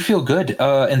 Yeah, you feel good.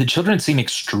 And the children seem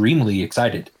extremely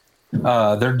excited.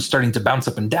 They're starting to bounce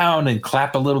up and down and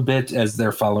clap a little bit as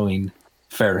they're following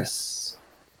Ferris.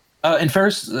 And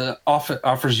Ferris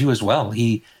offers you as well.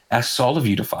 He asks all of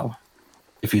you to follow,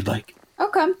 if you'd like.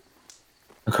 Okay.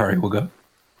 Hikari will go.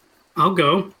 I'll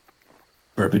go.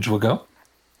 Burbage will go.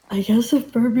 I guess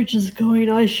if Burbage is going,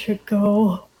 I should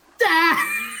go.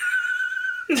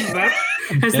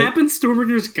 Has that been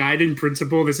Stormbringer's guiding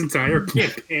principle this entire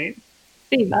campaign?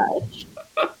 Pretty much.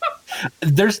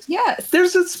 There's Yes.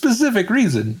 a specific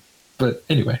reason, but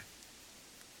anyway.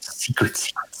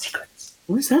 Secrets.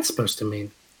 What is that supposed to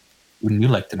mean? Wouldn't you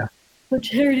like to know? But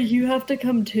Charity, you have to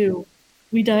come too.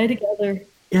 We die together.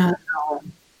 Yeah,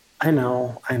 I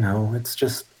know. It's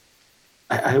just,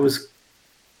 I was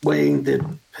weighing the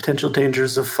potential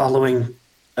dangers of following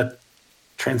a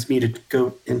transmuted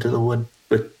goat into the wood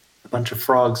with a bunch of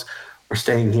frogs, or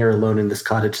staying here alone in this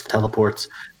cottage that teleports.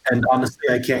 And honestly,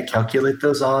 I can't calculate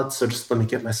those odds, so just let me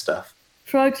get my stuff.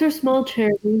 Frogs are small,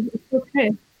 Charity. It's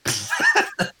okay.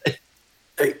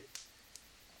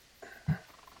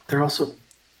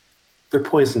 They're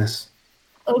poisonous.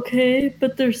 Okay,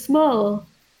 but they're small.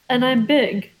 And I'm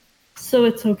big. So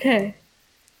it's okay.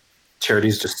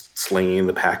 Charity's just slinging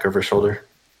the pack over her shoulder.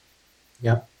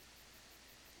 Yep.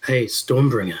 Hey,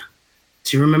 Stormbringer,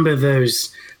 do you remember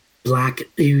those black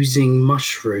oozing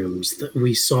mushrooms that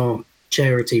we saw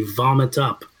Charity vomit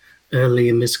up early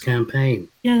in this campaign?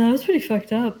 Yeah, that was pretty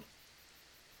fucked up.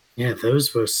 Yeah,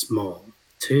 those were small,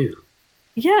 too.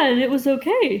 Yeah, and it was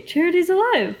okay. Charity's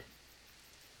alive.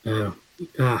 Oh,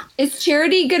 Is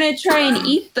Charity gonna try and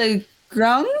eat the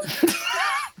grung?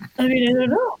 I mean, I don't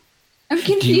know. I'm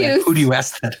confused. Who do you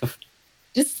ask that of?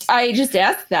 I just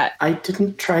asked that. I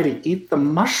didn't try to eat the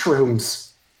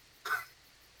mushrooms.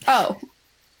 Oh.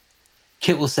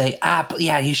 Kit will say, but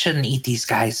yeah, you shouldn't eat these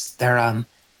guys. They're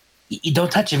you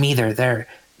don't touch them either.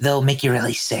 They'll make you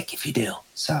really sick if you do.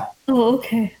 So Oh,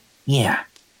 okay. yeah.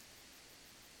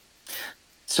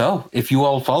 So, if you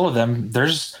all follow them,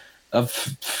 there's a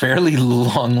fairly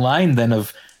long line then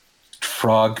of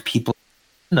frog people,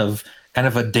 of kind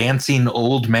of a dancing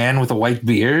old man with a white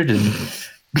beard, and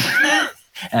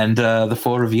and the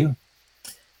four of you.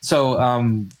 So,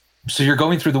 so you're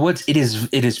going through the woods. It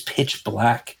is pitch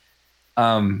black.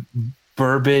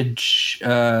 Burbage,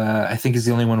 I think, is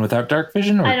the only one without dark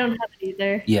vision. Or? I don't have it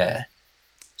either. Yeah.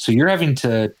 So you're having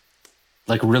to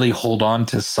like really hold on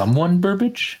to someone,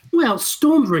 Burbage? well,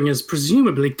 Stormbringer's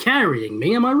presumably carrying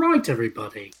me. Am I right,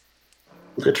 everybody?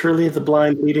 Literally the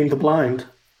blind leading the blind.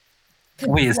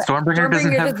 Wait, is Stormbringer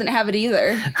doesn't have it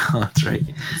either. Oh, that's right.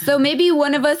 So maybe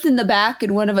one of us in the back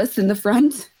and one of us in the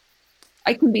front.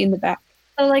 I can be in the back.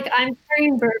 So, like, I'm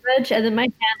carrying Burbage, and then my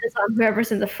hand is on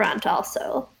whoever's in the front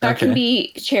also. That Okay. can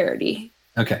be Charity.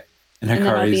 Okay. And And then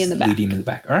I'll be Hikari's in the back. leading in the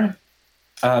back. All right.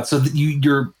 So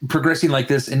you're progressing like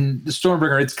this, and the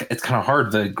Stormbringer, it's kind of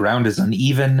hard. The ground is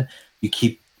uneven. You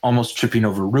keep almost tripping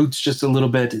over roots just a little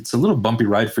bit. It's a little bumpy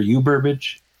ride for you,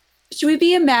 Burbage. Should we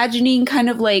be imagining kind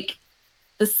of like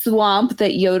the swamp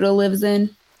that Yoda lives in?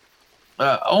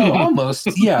 Almost.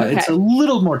 Yeah, it's a Okay.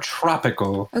 little more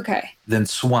tropical Okay. than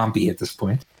swampy at this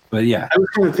point. But yeah. I was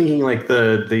kind of thinking like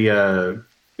the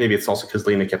maybe it's also because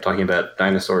Lena kept talking about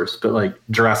dinosaurs, but like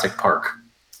Jurassic Park.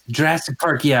 Jurassic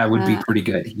Park, yeah, would be Ah. pretty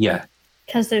good. Yeah.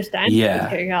 Because there's dinosaurs Yeah.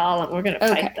 here, y'all, and we're going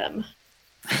to Okay. fight them.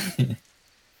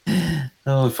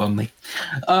 Oh, if only.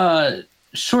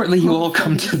 Shortly, you all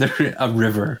come to a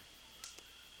river.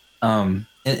 And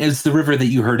it's the river that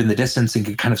you heard in the distance and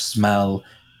could kind of smell.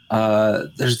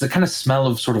 There's the kind of smell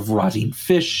of sort of rotting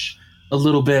fish a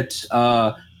little bit,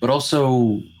 but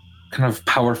also kind of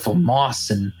powerful moss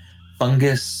and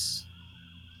fungus.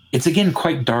 It's again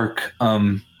quite dark.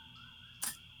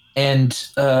 And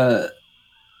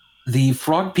the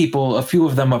frog people, a few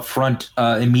of them up front,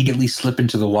 immediately slip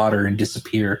into the water and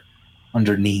disappear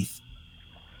underneath.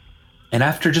 And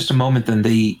after just a moment, then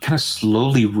they kind of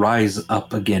slowly rise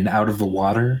up again out of the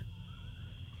water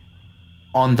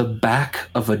on the back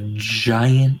of a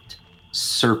giant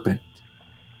serpent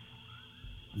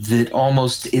that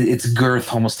its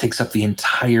girth almost takes up the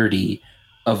entirety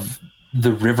of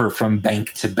the river from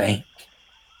bank to bank.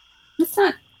 That's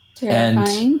not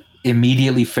terrifying. And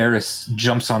immediately Ferris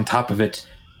jumps on top of it,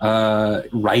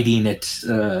 riding it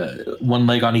one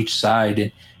leg on each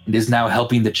side, and is now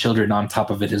helping the children on top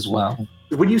of it as well.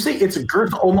 When you say its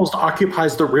girth almost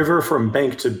occupies the river from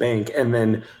bank to bank, and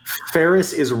then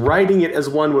Ferris is riding it as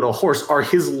one would a horse, are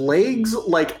his legs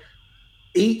like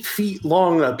 8 feet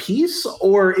long a piece,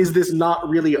 or is this not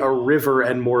really a river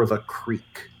and more of a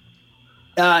creek?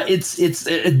 It's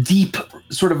a deep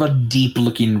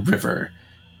looking river,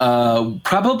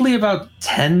 probably about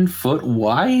 10 foot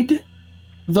wide,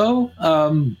 though.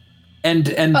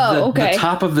 The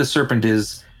top of the serpent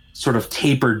is sort of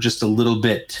tapered just a little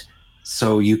bit,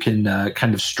 so you can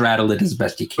kind of straddle it as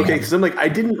best you can. Okay, because I'm like, I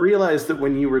didn't realize that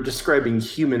when you were describing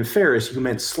human Ferris, you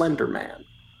meant Slender Man.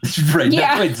 Right, Yeah.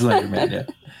 not quite Slender Man, yeah.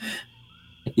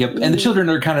 Yep, and the children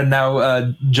are kind of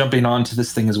now jumping onto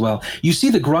this thing as well. You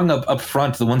see the grung up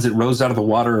front, the ones that rose out of the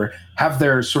water, have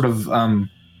their sort of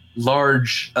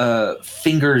large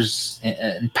fingers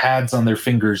and pads on their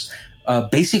fingers,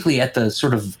 basically at the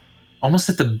sort of, almost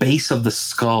at the base of the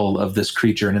skull of this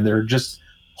creature, and they're just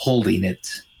holding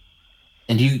it.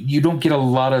 And you don't get a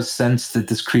lot of sense that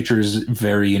this creature is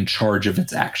very in charge of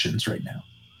its actions right now.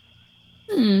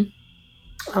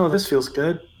 Oh, this feels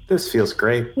good. This feels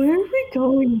great. Where are we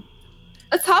going?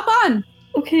 Let's hop on.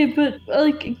 Okay, but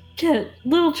like, kid,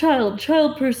 little child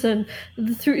person,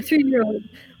 the 3-year-old.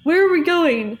 Where are we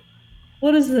going?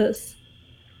 What is this?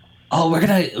 Oh, we're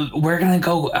gonna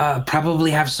go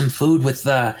probably have some food with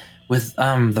the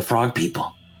frog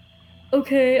people.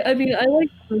 Okay, I mean, I like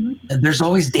food. And there's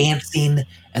always dancing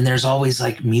and there's always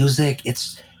like music.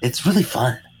 It's really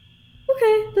fun.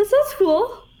 Okay, that's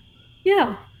cool.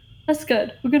 Yeah, that's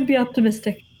good. We're gonna be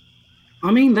optimistic. I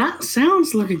mean, that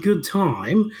sounds like a good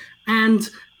time. And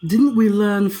didn't we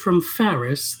learn from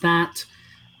Ferris that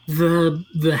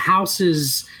the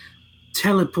house's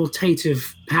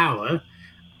teleportative power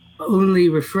only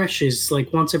refreshes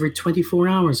like once every 24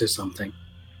 hours or something?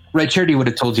 Right, Charity would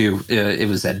have told you it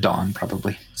was at dawn,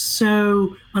 probably.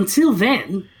 So until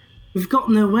then, we've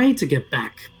got no way to get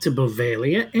back to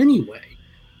Bovalia anyway.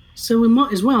 So we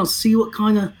might as well see what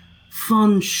kind of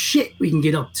fun shit we can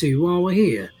get up to while we're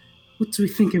here. What do we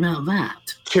think about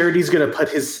that? Charity's going to put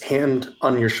his hand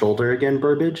on your shoulder again,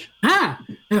 Burbage. Ah!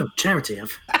 Oh, Charity,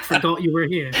 I forgot you were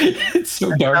here. It's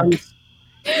so dark.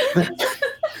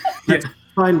 That's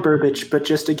fine, Burbage, but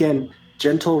just again,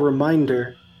 gentle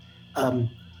reminder,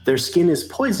 their skin is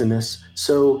poisonous,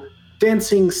 so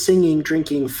dancing, singing,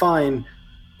 drinking, fine.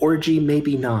 Orgy,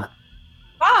 maybe not.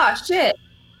 Ah, shit.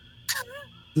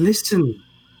 Listen,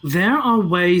 there are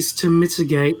ways to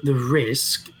mitigate the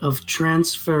risk of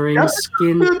transferring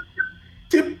skin.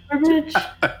 Burbage.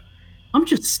 I'm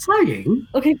just saying.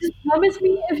 Okay, just promise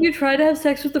me if you try to have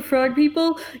sex with the frog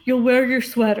people, you'll wear your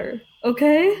sweater,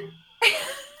 okay?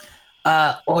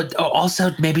 Or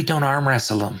also maybe don't arm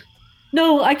wrestle them.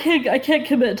 No, I can't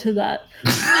commit to that.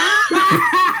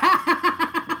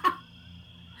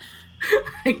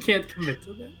 I can't commit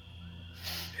to that.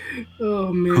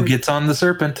 Oh, man. Who gets on the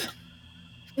serpent?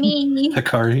 Me.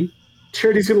 Hikari.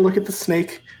 Charity's going to look at the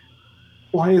snake.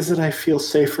 Why is it I feel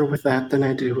safer with that than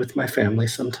I do with my family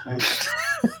sometimes?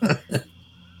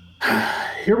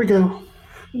 Here we go.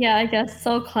 Yeah, I guess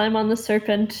I'll climb on the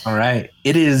serpent. All right.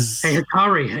 It is. Hey,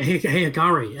 Hikari. Hey,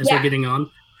 Hikari, as we're getting on.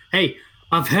 Hey,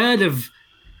 I've heard of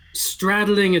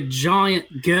straddling a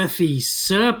giant, girthy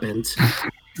serpent,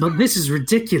 but this is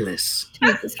ridiculous.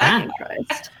 Jesus fucking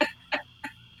Christ.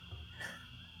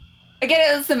 I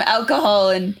get some alcohol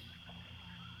and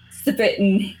sip it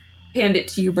and hand it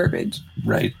to you, Burbage.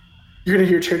 Right. You're going to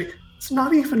hear Charity. It's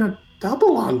not even a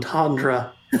double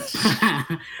entendre.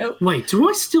 Wait, do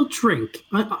I still drink?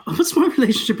 What's my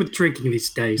relationship with drinking these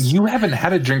days? You haven't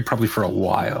had a drink probably for a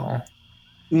while.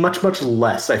 Much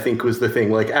less, I think, was the thing.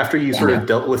 Like, after you sort of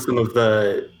dealt with some of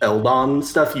the Eldon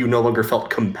stuff, you no longer felt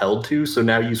compelled to, so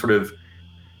now you sort of...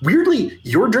 Weirdly,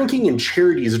 your drinking and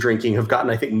Charity's drinking have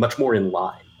gotten, I think, much more in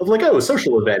line. Of like, oh, a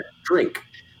social event, drink.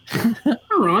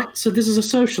 All right, so this is a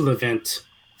social event.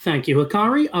 Thank you,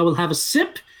 Hikari. I will have a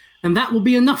sip, and that will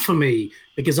be enough for me,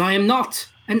 because I am not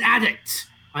an addict.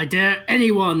 I dare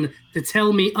anyone to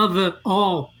tell me other...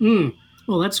 Oh,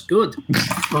 that's good.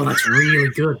 Oh, that's really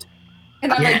good.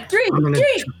 And I'm like,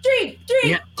 drink.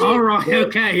 Yeah. All right.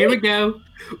 Okay. Here we go.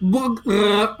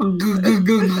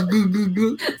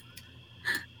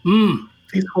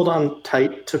 Please hold on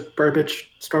tight to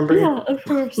Burbage, Stormberry. Yeah, of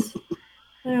course.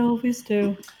 I always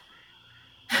do.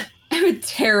 I'm a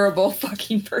terrible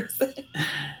fucking person.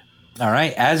 All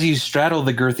right. As you straddle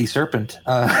the girthy serpent,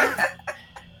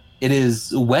 it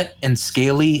is wet and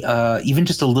scaly, even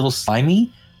just a little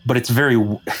slimy, but it's very,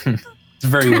 it's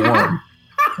very warm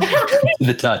to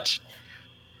the touch.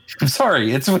 I'm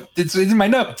sorry. It's in my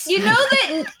notes. You know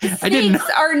that I didn't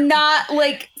snakes are not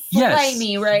like Yes.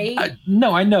 slimy, right?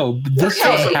 No, I know. But this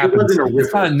Okay. stuff It happens. wasn't a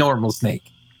It's not a wizard. normal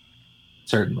snake.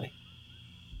 Certainly.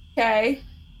 Okay.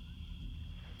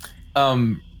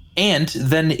 And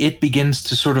then it begins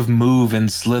to sort of move and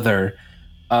slither,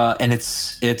 and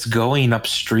it's going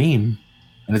upstream,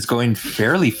 and it's going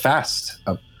fairly fast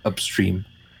upstream.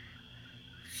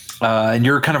 And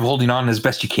you're kind of holding on as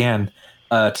best you can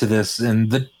to this,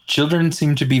 and the children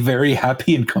seem to be very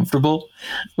happy and comfortable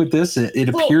with this.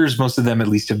 It Well, appears most of them at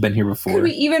least have been here before. Could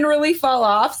we even really fall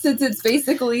off since it's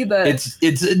basically the... It's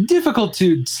difficult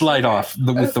to slide off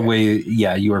with the way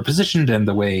you are positioned and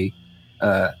the way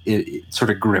it sort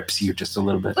of grips you just a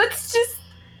little bit. Let's just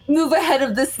move ahead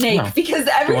of the snake No. because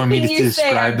You want me everything to you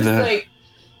say, I'm describe just like...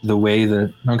 The way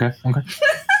that okay.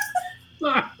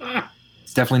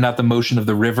 It's definitely not the motion of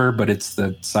the river, but it's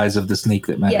the size of the snake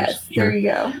that matters. Yes, there you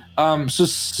go. So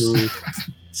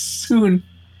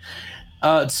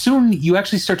soon you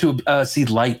actually start to see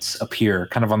lights appear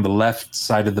kind of on the left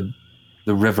side of the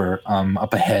river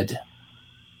up ahead.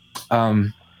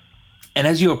 And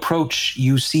as you approach,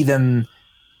 you see then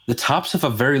the tops of a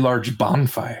very large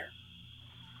bonfire.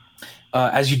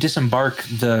 As you disembark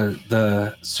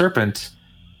the serpent,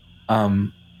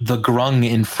 the grung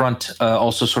in front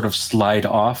also sort of slide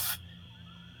off.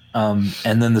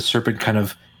 And then the serpent kind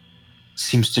of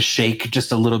seems to shake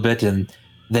just a little bit, and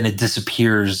then it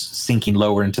disappears, sinking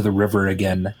lower into the river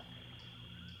again.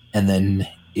 And then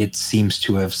it seems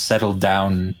to have settled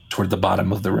down toward the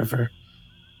bottom of the river.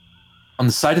 On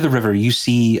the side of the river, you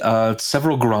see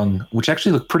several grung, which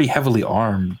actually look pretty heavily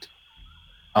armed,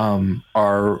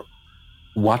 are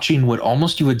watching what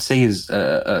almost you would say is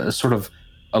a sort of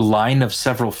a line of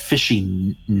several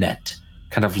fishing net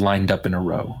kind of lined up in a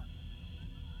row.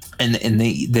 And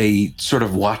they sort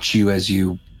of watch you as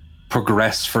you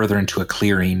progress further into a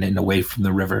clearing and away from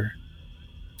the river.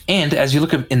 And as you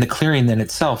look in the clearing then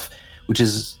itself, which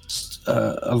is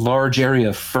a large area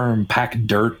of firm packed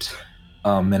dirt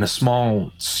and a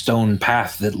small stone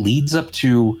path that leads up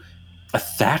to a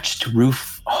thatched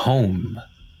roof home.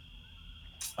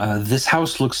 This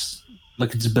house looks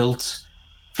like it's built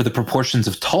for the proportions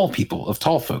of tall people, of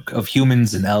tall folk, of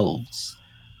humans and elves.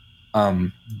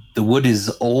 The wood is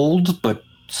old but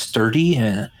sturdy,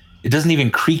 and it doesn't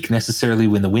even creak necessarily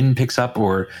when the wind picks up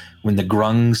or when the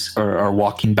grungs are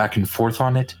walking back and forth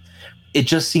on it. It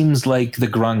just seems like the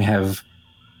grung have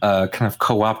kind of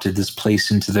co-opted this place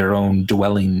into their own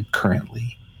dwelling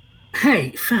currently.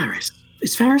 Hey, Ferris.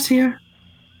 Is Ferris here?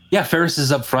 Yeah, Ferris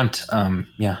is up front.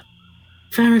 Yeah.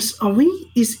 Ferris, are we...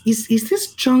 Is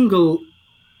this jungle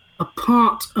a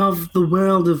part of the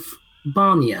world of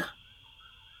Banya?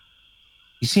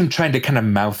 You seem trying to kind of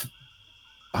mouth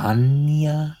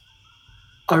Banya?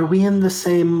 Are we in the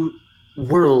same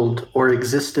world or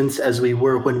existence as we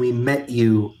were when we met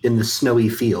you in the snowy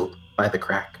field by the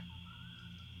crack?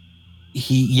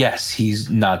 He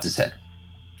nods his head.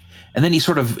 And then he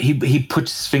sort of, he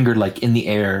puts his finger like in the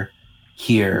air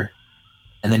here.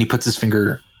 And then he puts his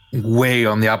finger way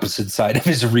on the opposite side of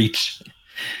his reach.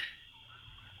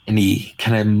 And he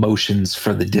kind of motions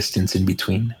for the distance in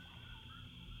between.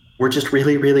 We're just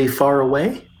really, really far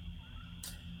away?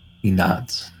 He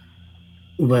nods.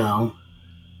 Well,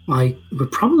 we're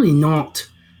probably not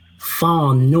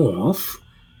far north,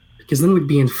 because then we'd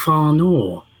be in far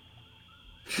north.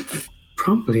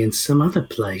 Probably in some other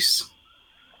place.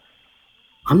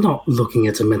 I'm not looking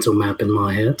at a mental map in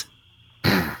my head.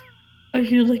 Are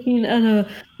you looking at a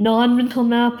non-mental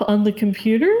map on the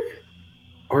computer?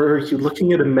 Or are you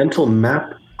looking at a mental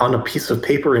map on a piece of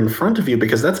paper in front of you?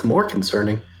 Because that's more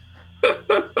concerning.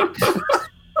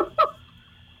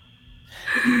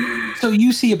 So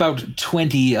you see about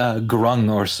 20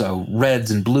 grung or so, reds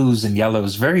and blues and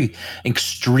yellows, very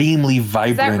extremely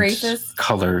vibrant racist?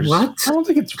 colors. What? I don't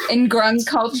think it's In grung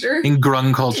culture. in grung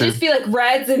It'd culture. just be like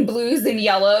reds and blues and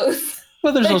yellows.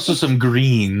 Well, there's also some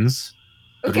greens.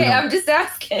 But we Okay, don't- I'm just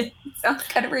asking. It sounds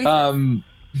kind of racist.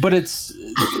 But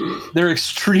they're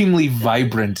extremely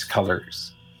vibrant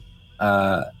colors.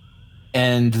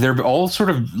 And they're all sort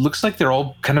of, looks like they're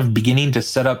all kind of beginning to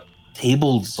set up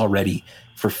tables already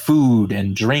for food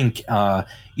and drink.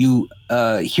 You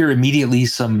hear immediately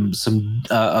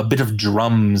a bit of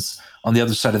drums on the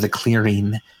other side of the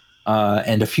clearing,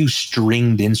 and a few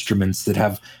stringed instruments that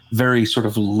have very sort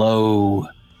of low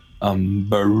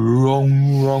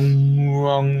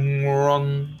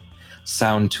rung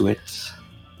sound to it.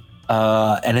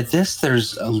 And at this,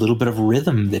 there's a little bit of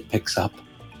rhythm that picks up.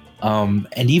 And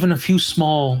even a few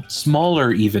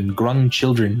smaller even, grung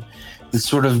children that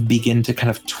sort of begin to kind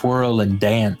of twirl and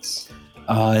dance.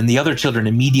 And the other children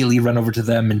immediately run over to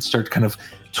them and start kind of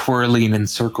twirling in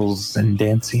circles and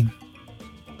dancing.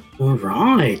 All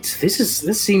right,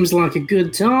 this seems like a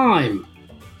good time.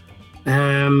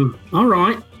 All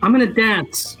right, I'm gonna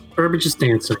dance. Burbage is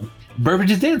dancing.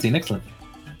 Burbage is dancing, excellent.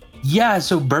 Yeah,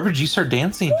 so Burbage, you start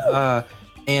dancing,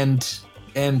 and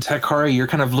Hikari, you're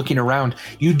kind of looking around.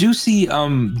 You do see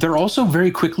they're also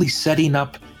very quickly setting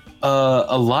up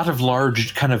a lot of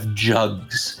large kind of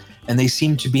jugs, and they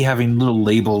seem to be having little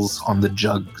labels on the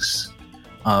jugs,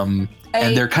 and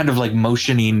they're kind of like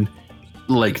motioning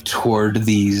like toward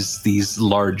these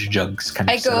large jugs. Kind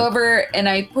of. I go over and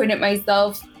I point at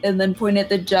myself, and then point at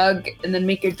the jug, and then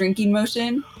make a drinking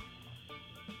motion.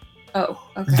 Oh,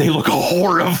 okay. They look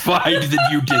horrified that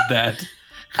you did that.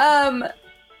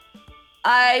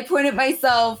 I point at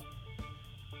myself,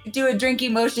 do a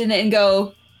drinking motion, and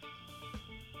go,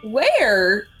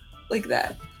 where? Like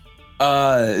that.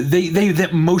 They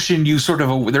motion you sort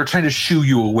of. They're trying to shoo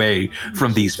you away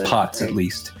from these pots, at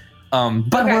least. But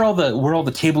Okay. where all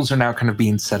the tables are now kind of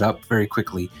being set up very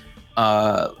quickly,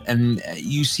 and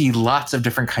you see lots of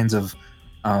different kinds of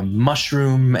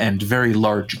mushroom and very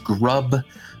large grub.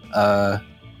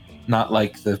 Not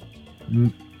like the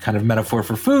kind of metaphor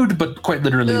for food, but quite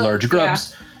literally large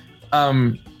grubs.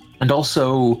 And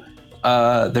also,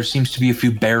 there seems to be a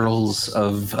few barrels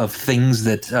of things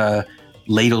that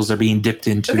ladles are being dipped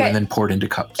into and then poured into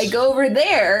cups. I go over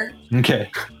there. Okay.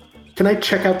 Can I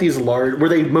check out these large? Were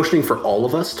they motioning for all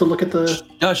of us to look at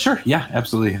the? Sure. Yeah,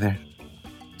 absolutely. There.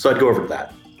 So I'd go over to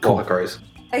that. Cool. Hikari's.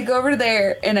 I go over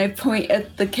there and I point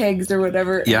at the kegs or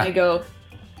whatever, Yeah. and I go,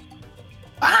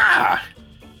 Ah!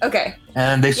 okay.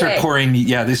 And they start Yay. pouring.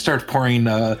 Yeah, they start pouring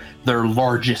their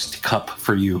largest cup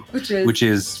for you, which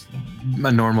is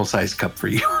a normal sized cup for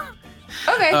you.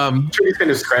 Okay. He's kind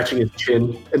of scratching his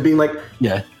chin and being like,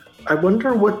 Yeah. I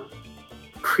wonder what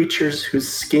creatures whose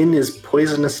skin is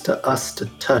poisonous to us to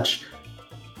touch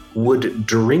would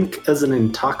drink as an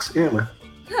intoxicant.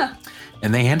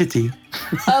 And they hand it to you.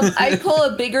 I pull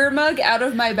a bigger mug out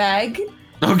of my bag,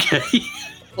 Okay.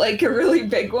 like a really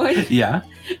big one, Yeah.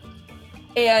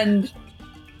 and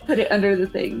put it under the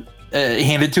thing.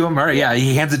 Hand it to him. All right. Yeah,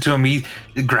 he hands it to him. He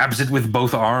grabs it with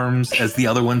both arms as the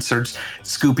other one starts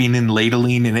scooping and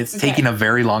ladling, and it's taking a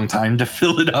very long time to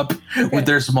fill it up with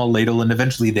their small ladle, and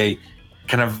eventually they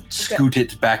kind of scoot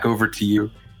it back over to you.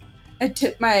 I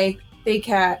tip my big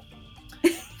hat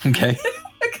Okay.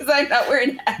 because I'm not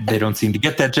wearing a hat. They don't seem to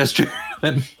get that gesture.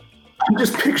 Then I'm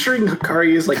just picturing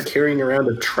Hikari is like carrying around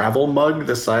a travel mug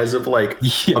the size of like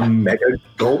a mega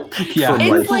gulp. Yeah, from,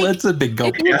 It's like- that's a big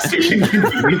gulp. gas station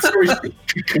convenience stores.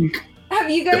 Have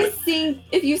you guys seen,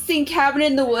 if you've seen Cabin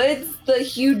in the Woods, the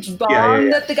huge bomb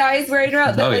Yeah. that the guy's wearing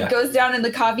around that Oh, like yeah. goes down in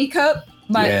the coffee cup?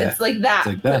 It's like that. It's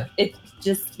like that. But it's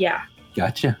just,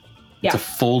 Gotcha. Yeah. It's a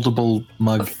foldable a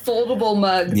mug. foldable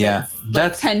mug. Yeah,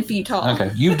 That's 10 feet tall.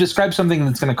 Okay. You've described something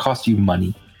that's going to cost you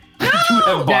money. You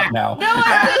have bought now. No,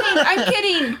 I'm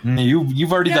kidding. I'm kidding.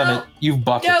 You've already done No. it. You've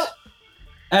bought No. it.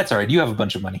 That's all right. You have a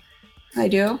bunch of money. I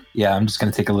do. Yeah, I'm just going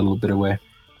to take a little bit away.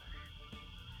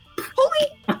 Holy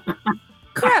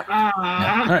crap.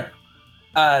 Yeah.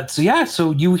 All right.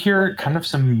 So you hear kind of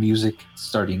some music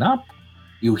starting up.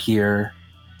 You hear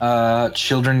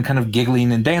children kind of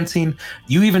giggling and dancing.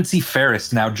 You even see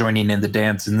Ferris now joining in the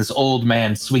dance, and this old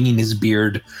man swinging his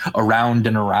beard around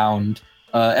and around.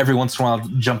 Every once in a while,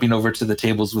 jumping over to the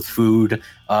tables with food,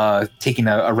 taking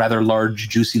a rather large,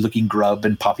 juicy-looking grub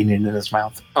and popping it in his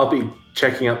mouth. I'll be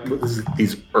checking out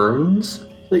these urns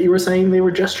that you were saying they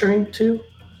were gesturing to.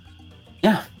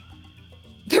 Yeah.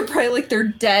 They're probably like they're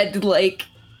dead, like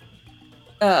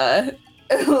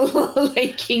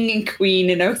like king and queen,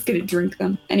 and I was gonna drink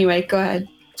them. Anyway, go ahead.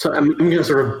 So I'm going to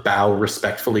sort of bow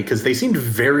respectfully because they seemed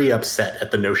very upset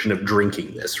at the notion of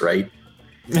drinking this, right?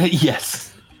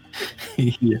 Yes.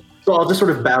 Yeah. So I'll just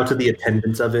sort of bow to the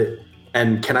attendants of it.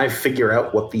 And can I figure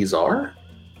out what these are?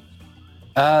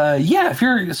 Yeah, if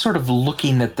you're sort of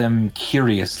looking at them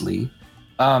curiously,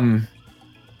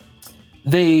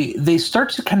 they start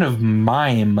to kind of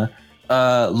mime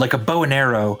like a bow and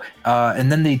arrow,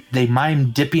 and then they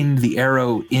mime dipping the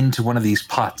arrow into one of these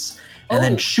pots and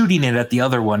then shooting it at the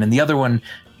other one, and the other one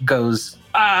goes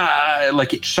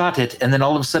like it shot it, and then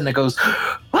all of a sudden it goes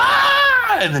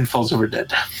and then falls over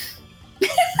dead.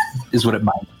 Is what it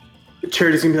mimes.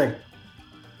 Charity's going to be like,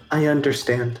 I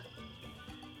understand.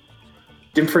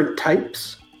 Different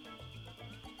types?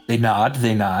 They nod.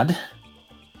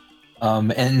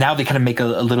 And now they kind of make a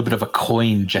little bit of a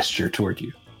coin gesture toward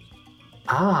you.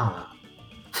 Ah.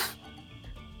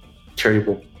 Charity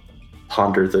will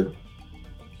ponder the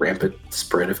rampant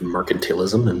spread of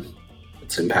mercantilism and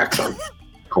its impacts on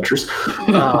cultures.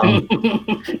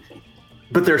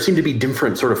 But there seem to be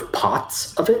different sort of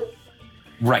pots of it.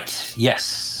 Right,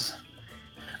 yes.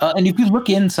 And if you look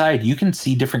inside, you can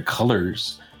see different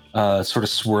colors sort of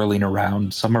swirling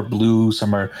around. Some are blue,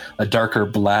 some are a darker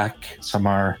black, some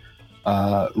are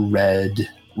red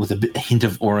with a hint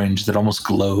of orange that almost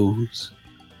glows.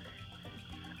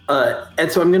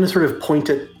 And so I'm going to sort of point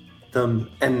at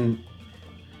them and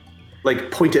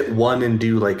like point at one and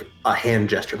do like a hand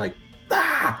gesture, like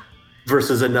ah,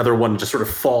 versus another one just sort of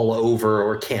fall over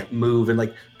or can't move, and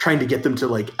like trying to get them to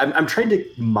like I'm trying to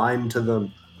mime to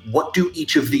them. What do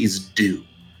each of these do?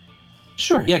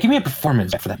 Sure. Yeah, give me a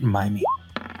performance for that miming.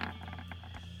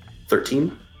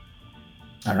 13.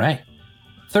 All right.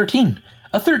 13.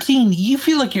 A 13, you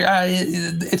feel like you're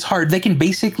it's hard. They can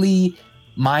basically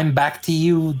mime back to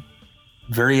you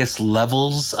various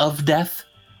levels of death.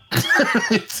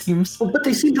 It seems. Well, but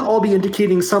they seem to all be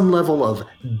indicating some level of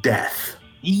death.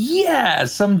 Yeah,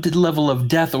 some level of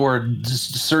death or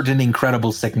certain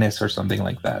incredible sickness or something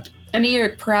like that. Any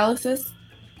or paralysis?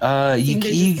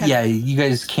 You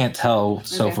guys can't tell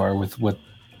so far with what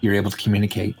you're able to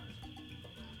communicate.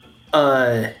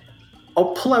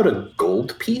 I'll pull out a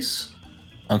gold piece.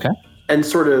 Okay. And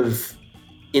sort of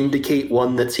indicate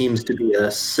one that seems to be a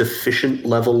sufficient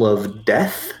level of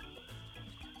death.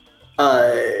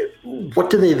 What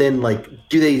do they then like?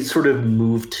 Do they sort of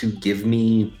move to give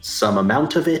me some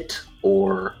amount of it,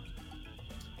 or?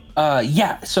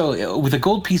 Yeah. So with a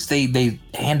gold piece, they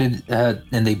handed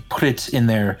and they put it in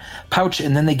their pouch,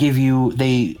 and then they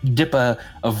dip a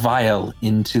vial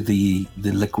into the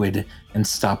liquid and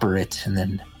stopper it, and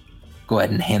then go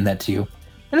ahead and hand that to you.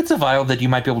 And it's a vial that you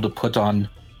might be able to put on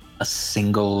a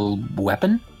single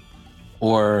weapon,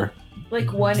 or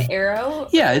like one arrow.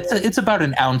 Yeah, it's about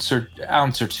an ounce or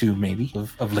two maybe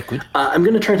of liquid. I'm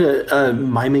going to try to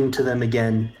miming to them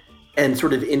again and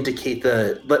sort of indicate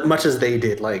but much as they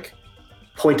did, like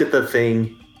point at the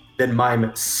thing, then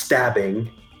mime stabbing,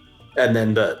 and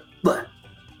then but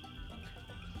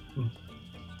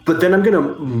then I'm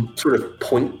going to sort of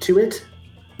point to it.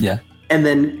 Yeah. And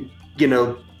then,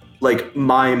 like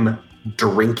mime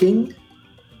drinking,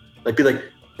 like be like,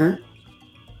 huh?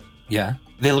 Yeah.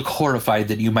 They look horrified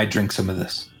that you might drink some of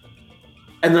this.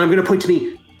 And then I'm going to point to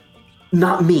me,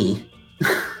 not me,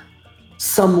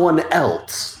 someone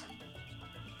else.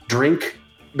 Drink.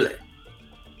 Bleh.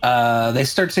 They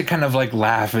start to kind of like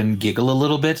laugh and giggle a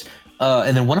little bit.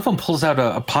 And then one of them pulls out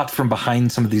a pot from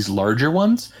behind some of these larger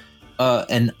ones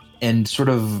and sort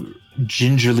of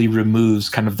gingerly removes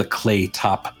kind of the clay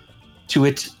top to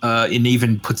it and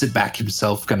even puts it back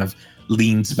himself, kind of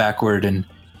leans backward and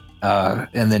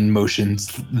then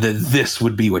motions that this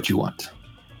would be what you want.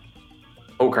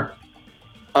 Okay.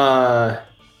 I'm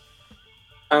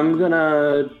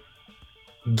gonna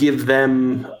give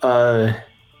them 2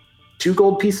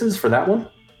 gold pieces for that one.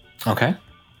 Okay.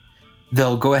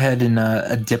 They'll go ahead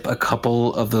and dip a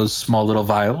couple of those small little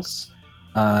vials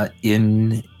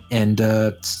in and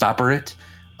stopper it,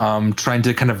 trying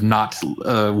to kind of not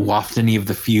waft any of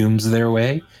the fumes their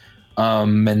way.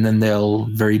 And then they'll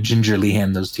very gingerly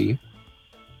hand those to you.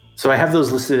 So I have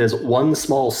those listed as 1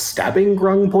 small stabbing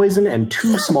grung poison and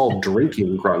 2 small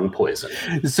drinking grung poison.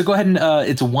 So go ahead and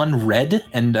it's 1 red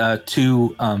and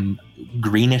 2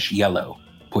 greenish yellow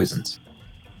poisons.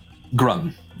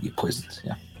 Grung poisons,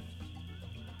 yeah.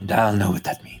 And I'll know what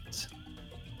that means.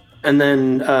 And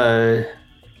then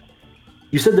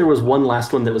you said there was one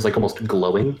last one that was like almost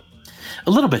glowing?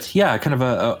 A little bit, yeah, kind of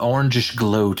a orangish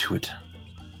glow to it.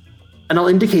 And I'll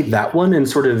indicate that one and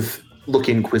sort of look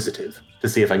inquisitive to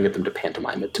see if I can get them to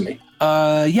pantomime it to me.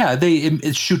 Yeah, they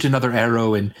shoot another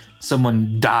arrow and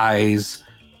someone dies.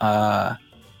 And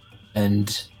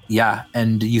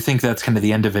you think that's kind of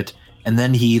the end of it. And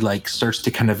then he like starts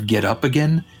to kind of get up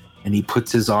again and he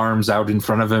puts his arms out in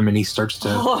front of him and he starts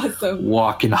to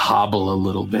walk and hobble a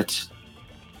little bit.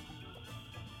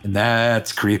 And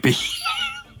that's creepy.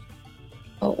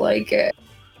 I don't like it.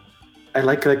 I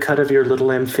like the cut of your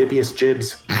little amphibious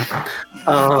jibs.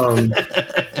 I'm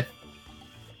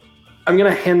going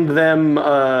to hand them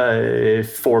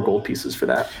 4 gold pieces for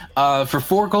that. For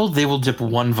 4 gold, they will dip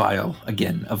 1 vial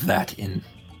again of that in.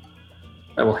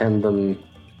 I will hand them.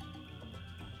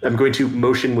 I'm going to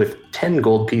motion with 10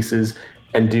 gold pieces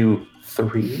and do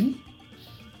 3.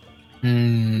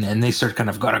 And they start kind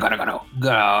of talking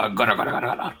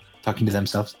to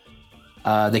themselves.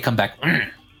 They come back.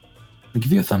 I'll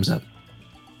give you a thumbs up.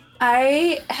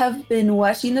 I have been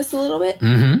watching this a little bit,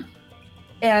 Mm-hmm.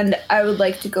 and I would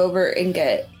like to go over and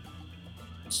get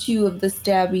 2 of the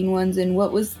stabbing ones. And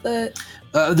what was the...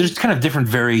 There's kind of different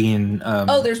varying.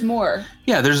 there's more.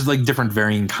 Yeah, there's like different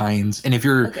varying kinds. And if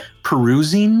you're Okay.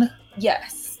 perusing,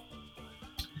 Yes.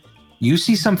 you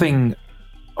see something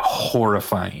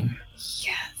horrifying.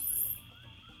 Yes.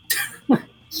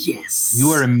 Yes. You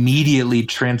are immediately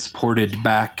transported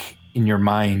back in your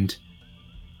mind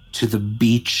to the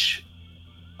beach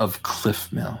of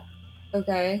Cliff Mill,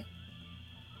 Okay.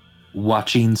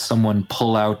 watching someone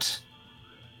pull out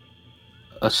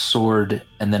a sword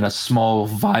and then a small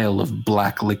vial of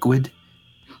black liquid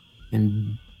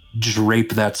and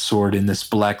drape that sword in this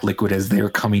black liquid as they're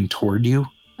coming toward you.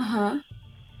 Uh-huh.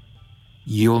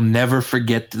 You'll never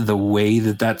forget the way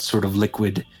that sort of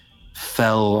liquid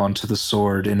fell onto the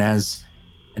sword, and as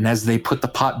they put the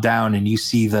pot down and you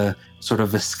see the sort of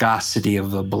viscosity of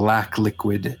the black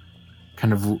liquid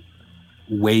kind of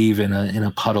wave in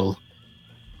a puddle,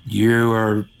 you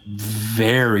are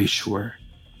very sure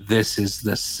this is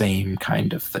the same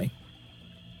kind of thing.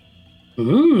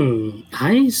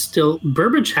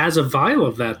 Burbage has a vial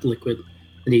of that liquid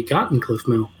that he got in Cliff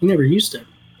Mill. He never used it.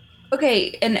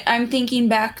 Okay, and I'm thinking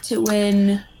back to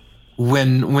when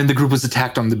When the group was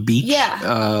attacked on the beach,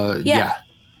 Yeah.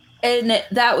 and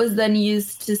that was then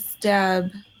used to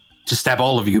stab to stab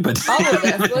all of you, but all of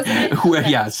us, wasn't it? well, Okay.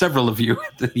 yeah, several of you,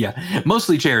 yeah,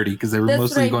 mostly Charity because they were That's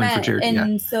mostly what I going for meant. Charity.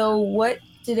 And Yeah, so what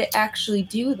did it actually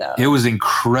do though? it was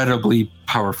incredibly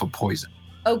powerful poison.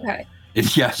 Okay.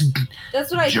 Yeah,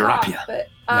 That's what I Drop thought. ya. But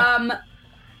Yeah.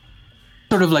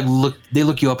 sort of like they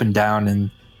look you up and down, and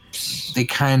they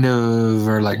kind of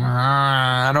are like,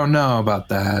 I don't know about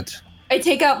that. I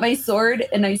take out my sword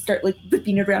and I start like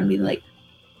whipping it around, being like,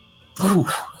 Ooh,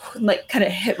 and, like kind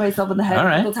of hit myself in the head All a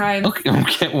right. couple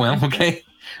times. okay.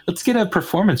 Let's get a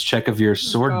performance check of your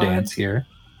sword God. dance here.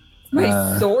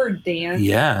 My sword dance.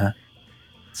 Yeah,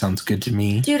 sounds good to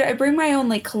me. Dude, I bring my own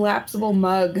like collapsible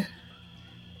mug.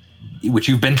 Which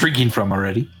you've been drinking from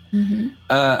already. Mm-hmm.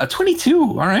 A 22.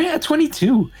 All right, a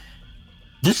 22.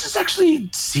 This is actually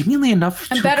seemingly enough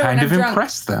I'm to better when kind of I'm drunk.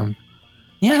 impress them.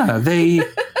 Yeah,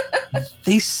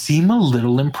 they seem a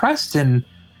little impressed and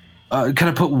kind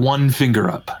of put one finger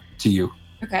up to you.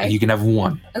 Okay. You can have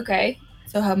one. Okay.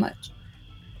 So how much?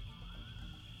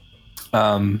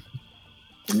 Um,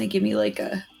 Can they give me like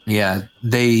a... yeah,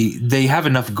 they have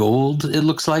enough gold. It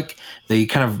looks like they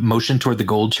kind of motion toward the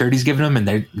gold Charity's giving them, and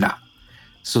they're nah.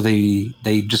 So they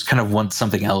just kind of want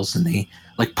something else, and they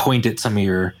like point at some of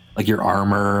your like your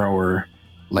armor or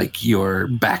like your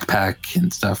backpack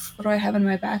and stuff. What do I have in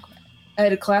my backpack? I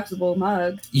had a collapsible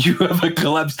mug. You have a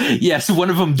collapse. Yes, one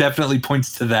of them definitely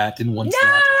points to that in one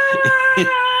slot.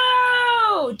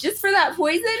 No! Just for that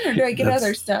poison, or do I get That's-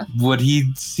 other stuff? What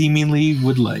he seemingly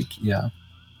would like. Yeah.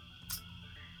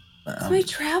 It's my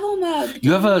travel mug.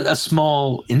 You have a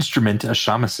small instrument, a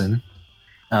shamisen,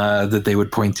 that they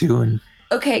would point to, and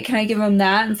Okay, can I give him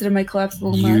that instead of my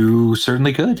collapsible mug? you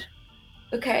certainly could.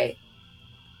 Okay.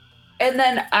 And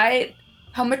then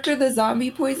how much are the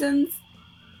zombie poisons? Is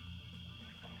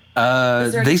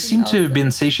there They anything seem to else have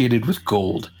been satiated with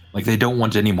gold. Like they don't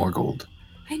want any more gold.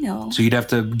 I know. So you'd have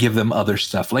to give them other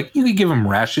stuff. Like you could give them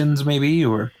rations, maybe,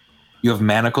 or you have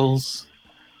manacles,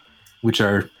 which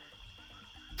are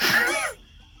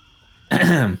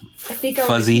I think I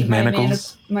fuzzy would keep my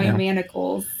manacles. My Yeah.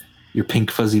 manacles. Your pink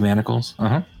fuzzy manacles.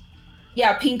 Uh-huh.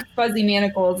 Yeah, pink fuzzy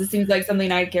manacles. It seems like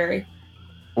something I'd carry.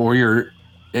 Or your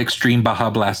extreme Baja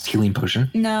Blast healing potion.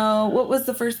 No, what was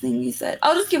the first thing you said?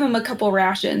 I'll just give him a couple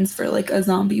rations for like a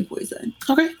zombie poison.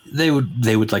 Okay. They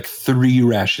would like 3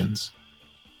 rations.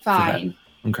 Fine.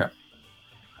 Okay.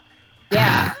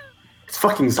 Yeah. It's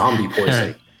fucking zombie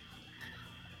poison.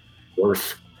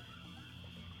 Worth.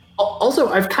 Also,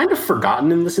 I've kind of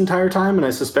forgotten in this entire time, and I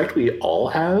suspect we all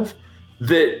have,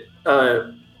 that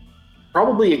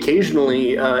probably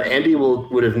occasionally Andy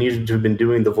would have needed to have been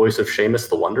doing the voice of Seamus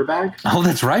the Wonder Bag. Oh,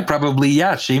 that's right. Probably,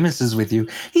 yeah. Seamus is with you.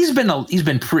 He's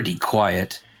been pretty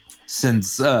quiet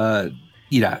since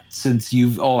since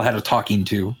you've all had a talking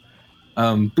to.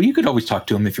 But you could always talk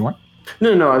to him if you want.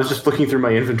 No, I was just looking through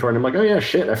my inventory, and I'm like, oh yeah,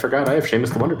 shit, I forgot I have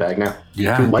Seamus the Wonder Bag now.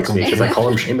 Yeah. Who likes me because I call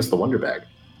him Seamus the Wonder Bag.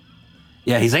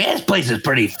 Yeah, he's like, this place is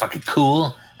pretty fucking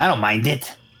cool. I don't mind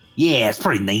it. Yeah, it's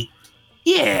pretty neat.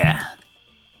 Yeah.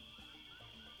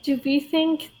 Do we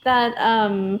think that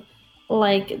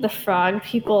like the frog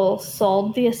people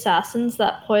sold the assassins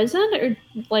that poison, or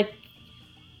like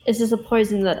is this a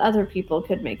poison that other people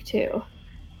could make too?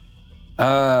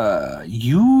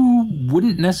 You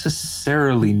wouldn't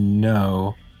necessarily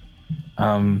know.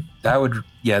 That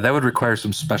would require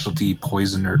some specialty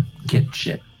poison or kit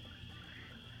shit.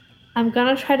 I'm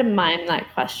gonna try to mime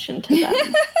that question to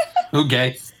them.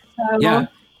 Okay. So Yeah.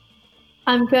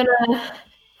 I'm gonna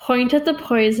point at the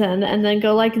poison and then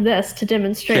go like this to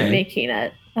demonstrate Okay. making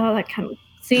it. Oh, that kind of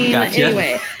scene. Gotcha.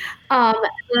 Anyway, and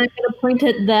then I'm gonna point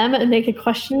at them and make a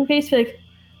question face, be like,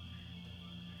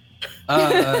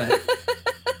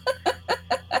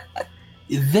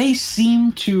 They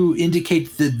seem to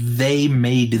indicate that they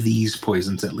made these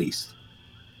poisons, at least.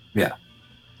 Yeah.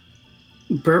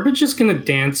 Burbage is gonna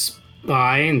dance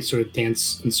by and sort of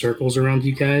dance in circles around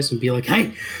you guys and be like,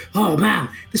 "Hey, oh man,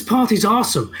 this party's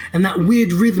awesome, and that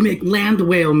weird rhythmic land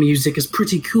whale music is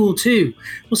pretty cool too.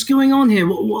 What's going on here?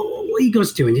 What are you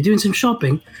guys doing? You're doing some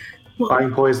shopping?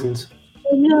 Buying poisons.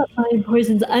 I'm not buying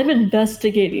poisons. I'm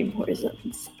investigating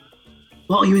poisons.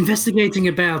 What are you investigating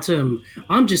about?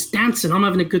 I'm just dancing. I'm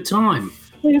having a good time."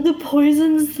 They're the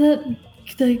poisons that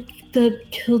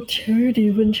killed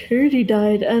Charity when Charity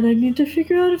died, and I need to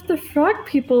figure out if the frog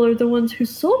people are the ones who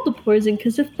sold the poison,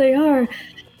 because if they are,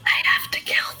 I have to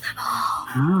kill them all.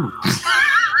 Ah.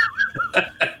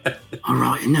 All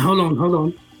right, now hold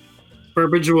on.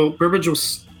 Burbage will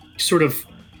sort of,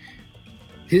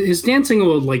 his dancing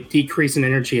will like decrease in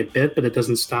energy a bit, but it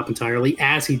doesn't stop entirely.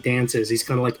 As he dances, he's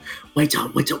kind of like, wait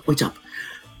up.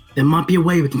 There might be a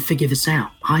way we can figure this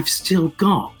out. I've still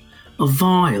got a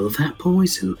vial of that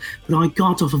poison that I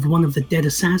got off of one of the dead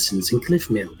assassins in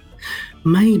Cliffmill.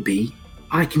 Maybe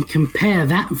I can compare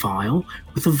that vial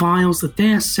with the vials that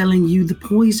they're selling you the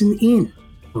poison in.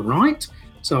 All right?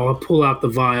 So I'll pull out the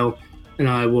vial and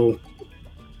I will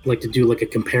like to do like a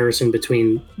comparison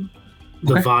between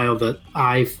the Okay. vial that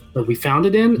we found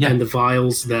it in Yeah. and the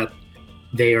vials that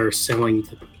they are selling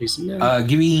the poison in.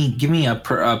 Give me a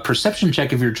perception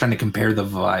check if you're trying to compare the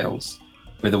vials,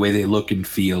 or the way they look and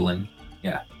feel, and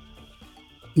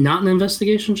Not an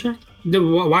investigation check?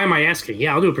 Why am I asking?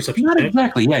 Yeah, I'll do a perception not check.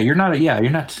 exactly. Yeah, you're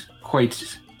not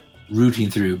quite rooting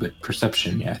through, but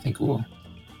perception, I think will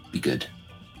be good.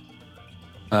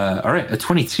 All right, a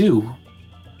 22.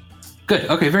 Good.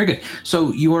 Okay, very good.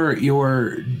 So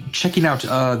you're checking out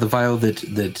the vial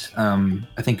that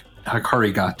I think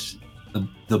Hakari got,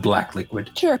 the black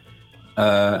liquid. Sure.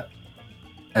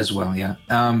 As well, yeah.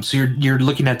 So you're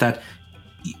looking at that.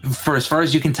 For as far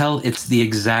as you can tell, it's the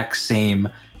exact same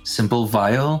simple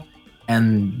vial,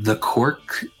 and the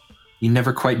cork you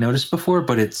never quite noticed before,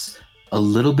 but it's a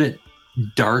little bit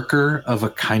darker of a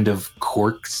kind of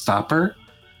cork stopper,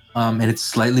 and it's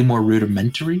slightly more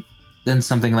rudimentary than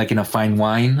something like in a fine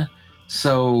wine.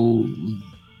 So,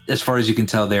 as far as you can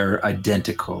tell, they're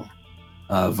identical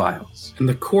vials. And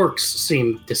the corks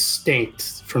seem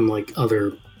distinct from like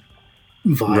other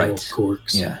vial Right.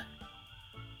 corks. Yeah.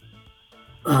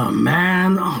 Oh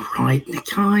man, all right,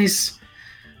 guys.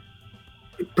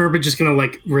 Burbage is gonna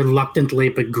like reluctantly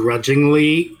but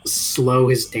grudgingly slow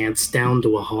his dance down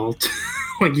to a halt.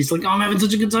 Like he's like, oh, I'm having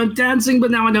such a good time dancing,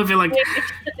 but now I don't feel like,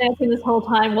 Dancing this whole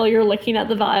time while you're looking at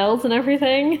the vials and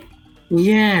everything.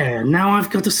 yeah, now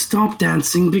I've got to stop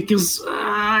dancing because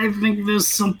I think there's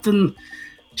something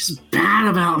just bad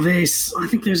about this. I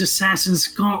think there's assassins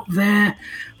got their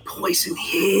poison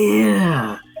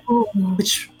here.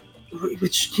 Which,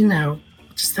 you know,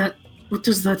 what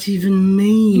does that even Do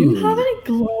mean? you have any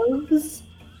gloves?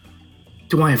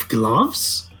 Do I have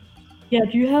gloves? Yeah,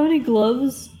 do you have any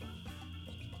gloves?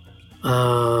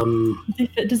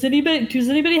 Does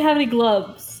anybody have any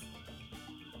gloves?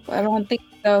 I don't think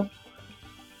so.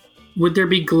 Would there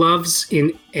be gloves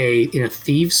in a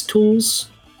thieves' tools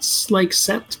like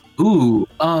set? Ooh,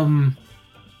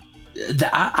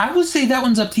 I would say that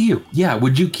one's up to you. Yeah,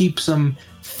 would you keep some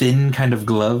thin kind of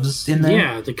gloves in there?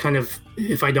 Yeah, the kind of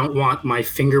if I don't want my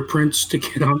fingerprints to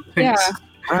get on things. Yeah.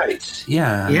 Right.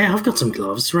 Yeah. Yeah, I've got some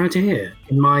gloves right here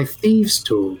in my thieves'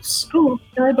 tools. Cool.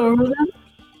 Can I borrow them?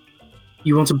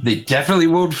 You want to? They definitely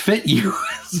won't fit you,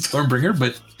 Stormbringer,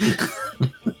 but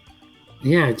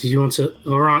Yeah. Do you want to?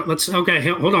 All right. Okay.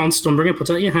 Hold on, Stormbringer. Put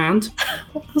out your hand.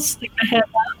 I'll stick my hand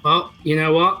out. Oh, you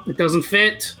know what? It doesn't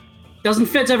fit. Doesn't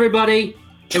fit, everybody.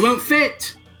 It won't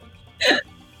fit.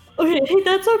 Okay, hey,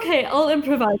 that's okay. I'll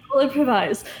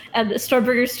improvise. And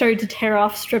Stormbringer started to tear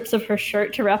off strips of her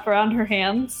shirt to wrap around her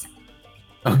hands.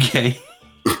 okay.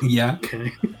 Yeah.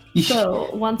 Okay. So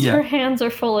once Yeah. her hands are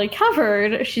fully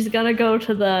covered, she's gonna go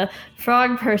to the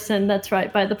frog person that's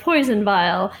right by the poison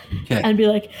vial Okay. and be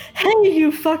like, "Hey,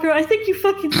 you fucker! I think you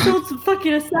fucking sold some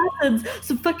fucking assassins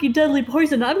some fucking deadly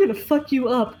poison. I'm gonna fuck you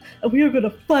up, and we are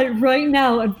gonna fight right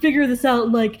now and figure this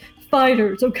out like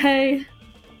fighters, okay?"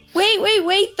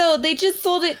 Wait, though. They just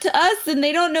sold it to us and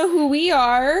they don't know who we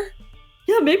are.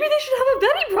 Yeah, maybe they should have a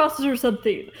betting process or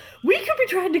something. We could be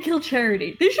trying to kill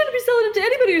Charity. They shouldn't be selling it to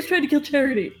anybody who's trying to kill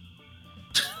Charity.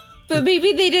 But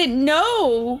maybe they didn't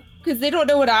know, because they don't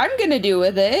know what I'm going to do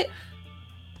with it.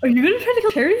 Are you going to try to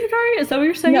kill Charity, Hikari? Is that what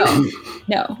you're saying?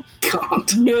 No.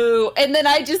 God. No. And then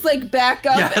I just like back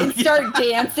up and start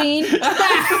dancing.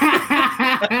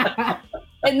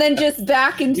 And then just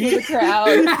back into the crowd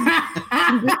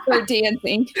and just start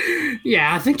dancing.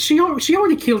 Yeah, I think she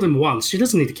already killed him once. She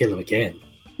doesn't need to kill him again.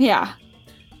 Yeah.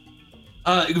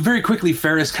 Very quickly,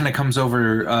 Ferris kind of comes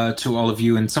over to all of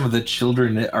you, and some of the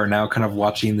children are now kind of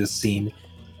watching this scene.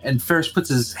 And Ferris puts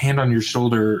his hand on your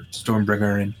shoulder,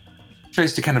 Stormbringer, and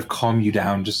tries to kind of calm you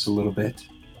down just a little bit.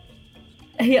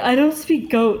 Hey, I don't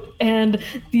speak goat, and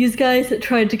these guys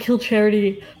tried to kill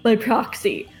Charity by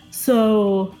proxy.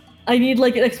 So I need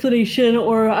like an explanation,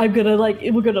 or I'm gonna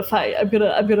we're gonna fight. I'm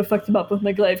gonna fuck them up with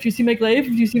my glaive. Do you see my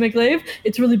glaive?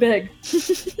 It's really big.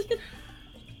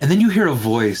 And then you hear a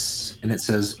voice, and it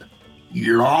says,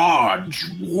 "Large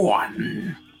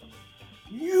one,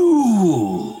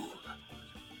 you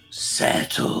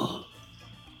settle,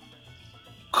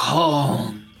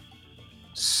 calm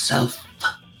self."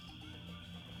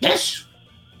 Yes?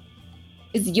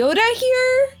 Is Yoda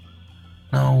here?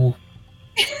 No.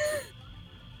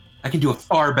 I can do a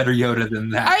far better Yoda than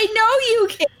that. I know you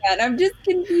can. I'm just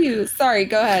confused. Sorry,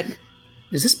 go ahead.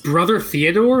 Is this Brother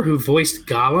Theodore who voiced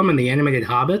Gollum in the animated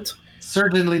Hobbit?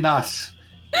 Certainly not.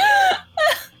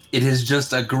 It is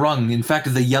just a grung. In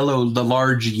fact, the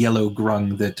large yellow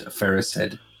grung that Ferris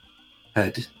had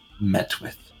met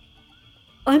with.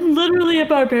 I'm literally a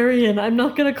barbarian. I'm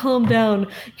not gonna calm down.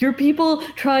 Your people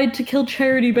tried to kill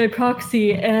Charity by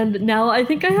proxy, and now I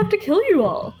think I have to kill you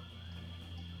all.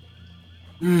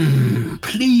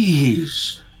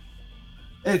 Please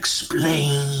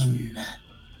explain.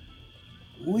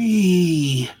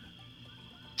 We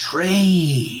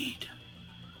trade.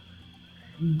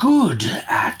 Good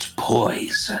at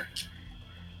poison.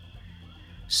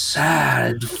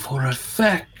 Sad for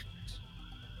effect.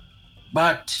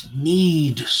 But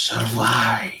need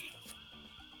survive.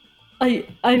 I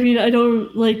mean, I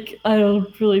don't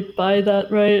really buy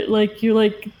that, right? Like, you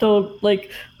don't,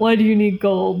 why do you need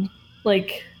gold?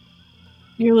 Like,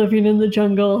 you're living in the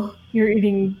jungle, you're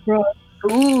eating grass.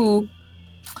 Ooh.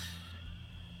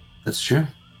 That's true.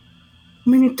 I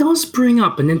mean, it does bring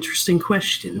up an interesting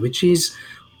question, which is,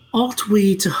 ought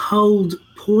we to hold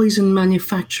poison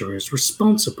manufacturers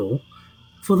responsible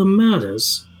for the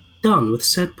murders done with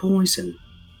said poison?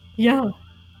 Yeah.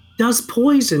 Does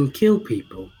poison kill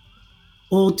people?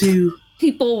 Or do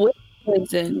People with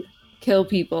poison kill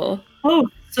people? Oh,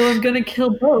 so I'm gonna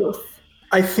kill both.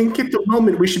 I think at the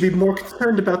moment we should be more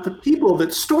concerned about the people that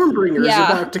Stormbringer Yeah. is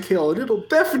about to kill, and it'll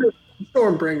definitely be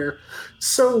Stormbringer.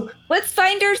 So Let's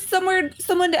find her someone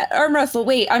to arm wrestle.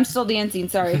 Wait, I'm still dancing,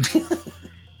 sorry.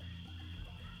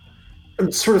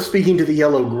 I'm sort of speaking to the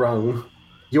yellow grung.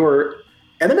 Your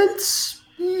eminence?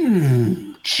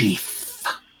 Chief.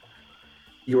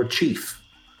 Your chief.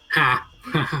 ha?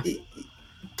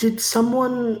 Did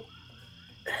someone...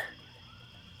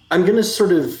 I'm gonna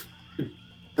sort of...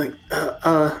 like,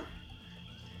 a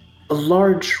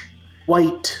large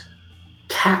white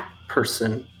cat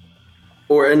person.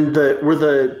 Were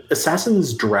the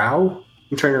assassins drow?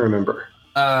 I'm trying to remember.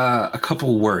 A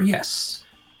couple were, yes.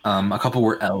 A couple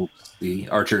were elves. The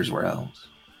archers were elves.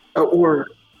 Or,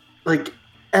 like,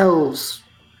 elves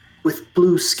with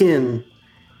blue skin.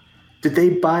 Did they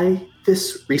buy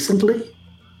this recently?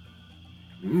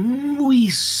 We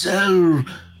sell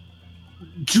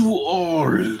to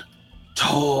all.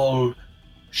 Tall,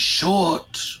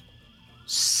 short,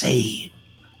 sane.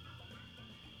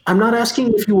 I'm not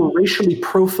asking if you were racially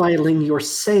profiling your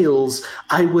sales.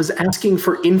 I was asking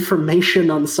for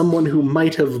information on someone who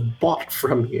might have bought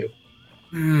from you.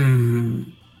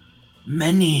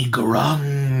 Many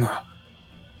grung.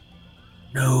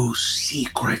 No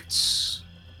secrets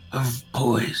of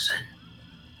poison.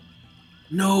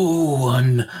 No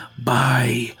one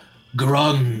buy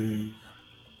grung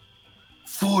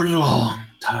for a long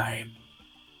time.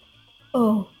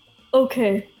 Oh,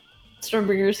 okay.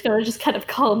 Stormbringer's gonna just kind of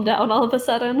calm down all of a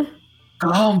sudden.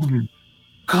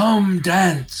 Come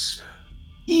dance,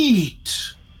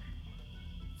 eat,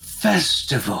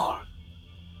 festival.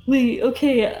 Wait,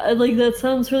 okay, that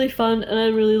sounds really fun, and I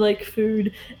really like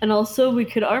food. And also, we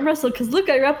could arm wrestle, because look,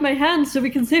 I wrapped my hands so we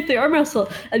can safely arm wrestle,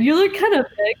 and you look kind of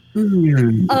big.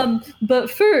 But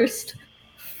first,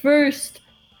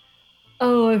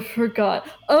 oh, I forgot.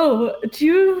 Oh, do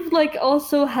you,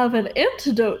 also have an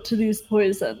antidote to these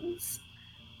poisons?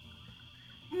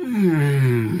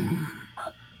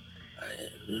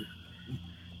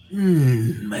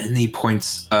 And he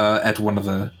points at one of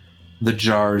the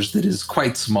jars that is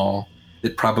quite small.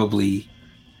 That probably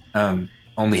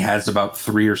only has about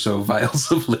 3 or so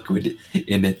vials of liquid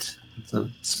in it. It's a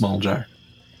small jar.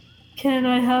 Can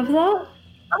I have that?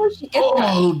 How did she get that?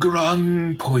 All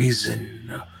grung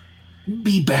poison.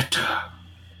 Be better.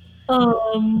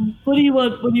 What do you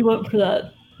want? What do you want for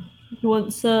that? You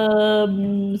want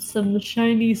some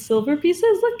shiny silver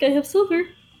pieces? Look, I have silver.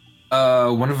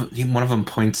 One of them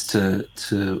points to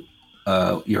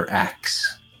your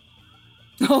axe.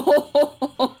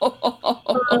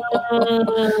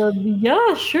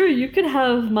 Yeah, sure. You could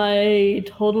have my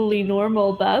totally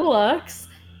normal battle axe.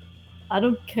 I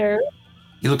don't care.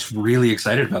 He looks really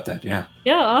excited about that. Yeah.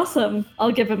 Yeah, awesome.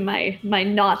 I'll give him my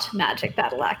not magic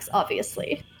battle axe,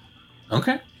 obviously.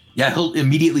 Okay. Yeah, he'll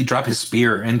immediately drop his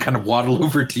spear and kind of waddle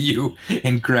over to you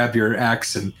and grab your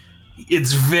axe, and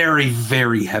it's very,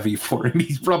 very heavy for him.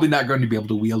 He's probably not going to be able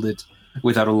to wield it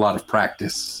without a lot of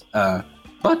practice.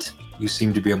 But you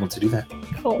seem to be able to do that.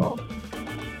 Cool.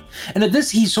 And at this,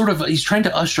 he's trying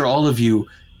to usher all of you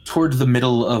toward the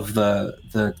middle of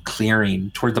the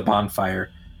clearing, toward the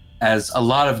bonfire, as a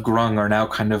lot of grung are now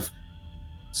kind of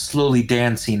slowly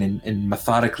dancing and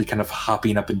methodically kind of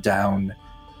hopping up and down.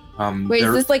 Wait,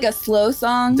 is this like a slow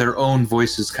song? Their own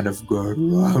voices kind of go.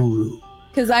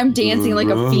 Because I'm dancing like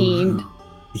a fiend.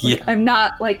 Yeah. I'm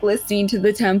not like listening to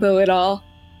the tempo at all.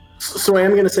 So I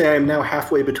am going to say I am now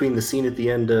halfway between the scene at the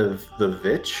end of The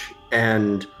Vitch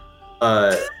and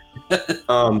How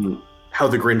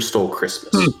the Grinch Stole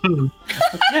Christmas.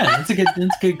 Yeah, it's a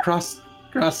good cross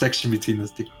section between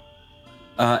those two.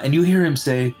 And you hear him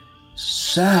say,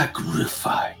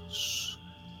 "Sacrifice."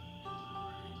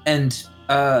 And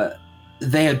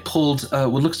they had pulled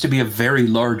what looks to be a very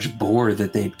large boar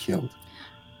that they had killed.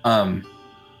 And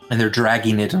they're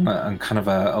dragging it on kind of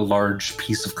a large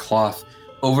piece of cloth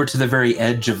over to the very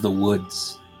edge of the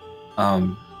woods.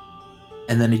 And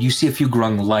then you see a few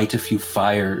grung light a few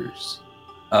fires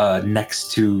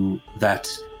next to that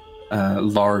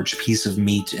large piece of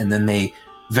meat. And then they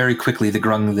very quickly, the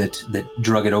grung that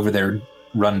drug it over there,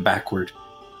 run backward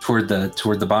toward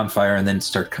the bonfire and then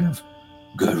start kind of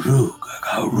garu,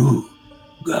 gagaru,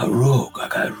 garu,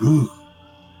 gagaru.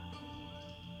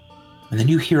 And then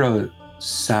you hear a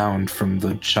sound from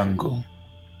the jungle.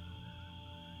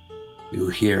 You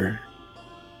hear.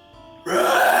 They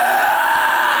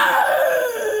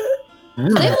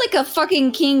have like a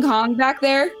fucking King Kong back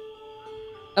there.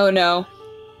 Oh no.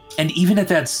 And even at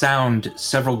that sound,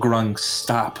 several grung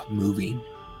stop moving.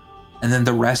 And then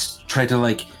the rest try to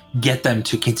like get them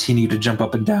to continue to jump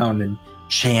up and down and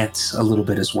chant a little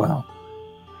bit as well.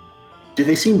 Do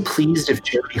they seem pleased if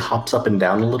Charity hops up and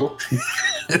down a little?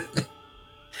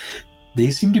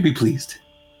 They seem to be pleased.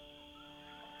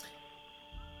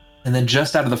 And then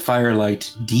just out of the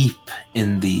firelight, deep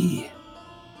in the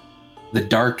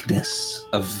darkness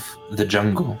of the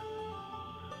jungle,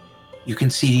 you can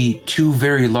see 2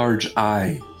 very large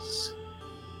eyes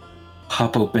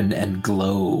pop open and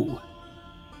glow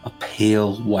a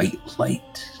pale white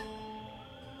light.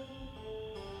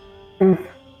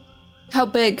 How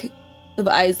big of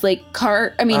eyes? Like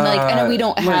car? I mean, I know we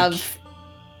don't have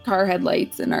car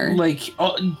headlights in our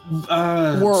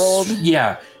world.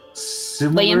 Yeah,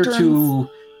 similar to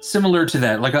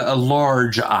that, like a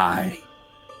large eye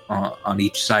on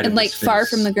each side and of like his far face.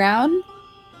 from the ground.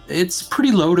 It's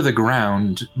pretty low to the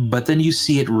ground, but then you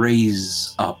see it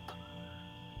raise up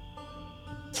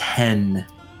 10,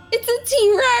 It's a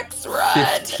T-Rex, run!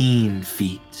 15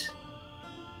 feet.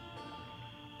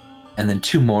 And then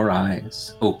 2 more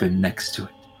eyes open next to it.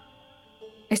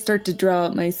 I start to draw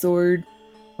out my sword.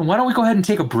 Why don't we go ahead and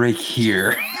take a break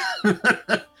here?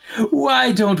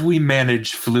 Why don't we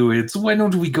manage fluids? Why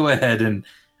don't we go ahead and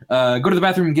go to the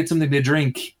bathroom and get something to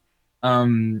drink?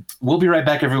 We'll be right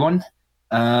back, everyone,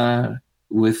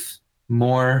 with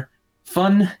more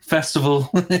fun festival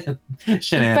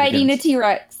shenanigans. Fighting a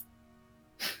T-Rex.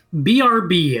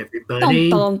 BRB, everybody.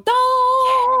 Dun, dun, dun.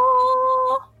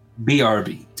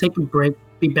 BRB. Take a break.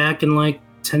 Be back in like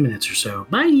 10 minutes or so.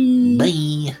 Bye.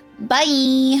 Bye.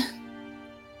 Bye.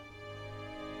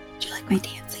 Do you like my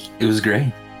dancing? It was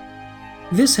great.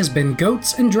 This has been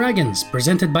Goats and Dragons,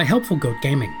 presented by Helpful Goat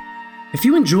Gaming. If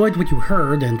you enjoyed what you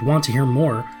heard and want to hear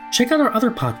more, check out our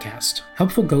other podcast,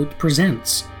 Helpful Goat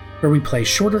Presents, where we play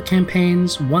shorter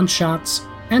campaigns, one-shots,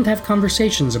 and have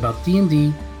conversations about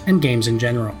D&D and games in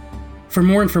general. For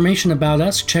more information about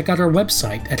us, check out our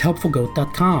website at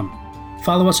helpfulgoat.com.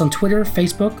 Follow us on Twitter,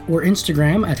 Facebook, or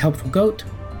Instagram at Helpful Goat,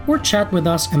 or chat with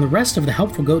us and the rest of the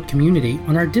Helpful Goat community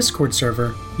on our Discord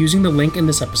server using the link in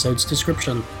this episode's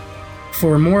description.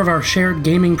 For more of our shared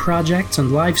gaming projects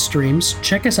and live streams,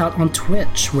 check us out on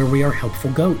Twitch, where we are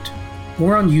Helpful Goat,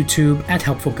 or on YouTube at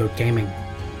Helpful Goat Gaming.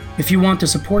 If you want to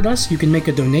support us, you can make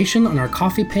a donation on our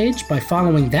Ko-fi page by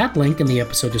following that link in the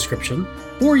episode description,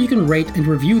 or you can rate and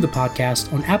review the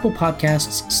podcast on Apple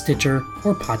Podcasts, Stitcher,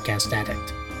 or Podcast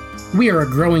Addict. We are a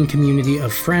growing community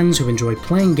of friends who enjoy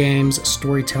playing games,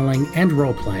 storytelling, and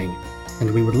role-playing,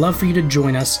 and we would love for you to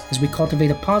join us as we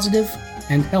cultivate a positive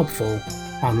and helpful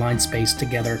online space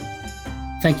together.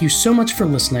 Thank you so much for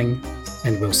listening,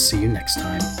 and we'll see you next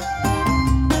time.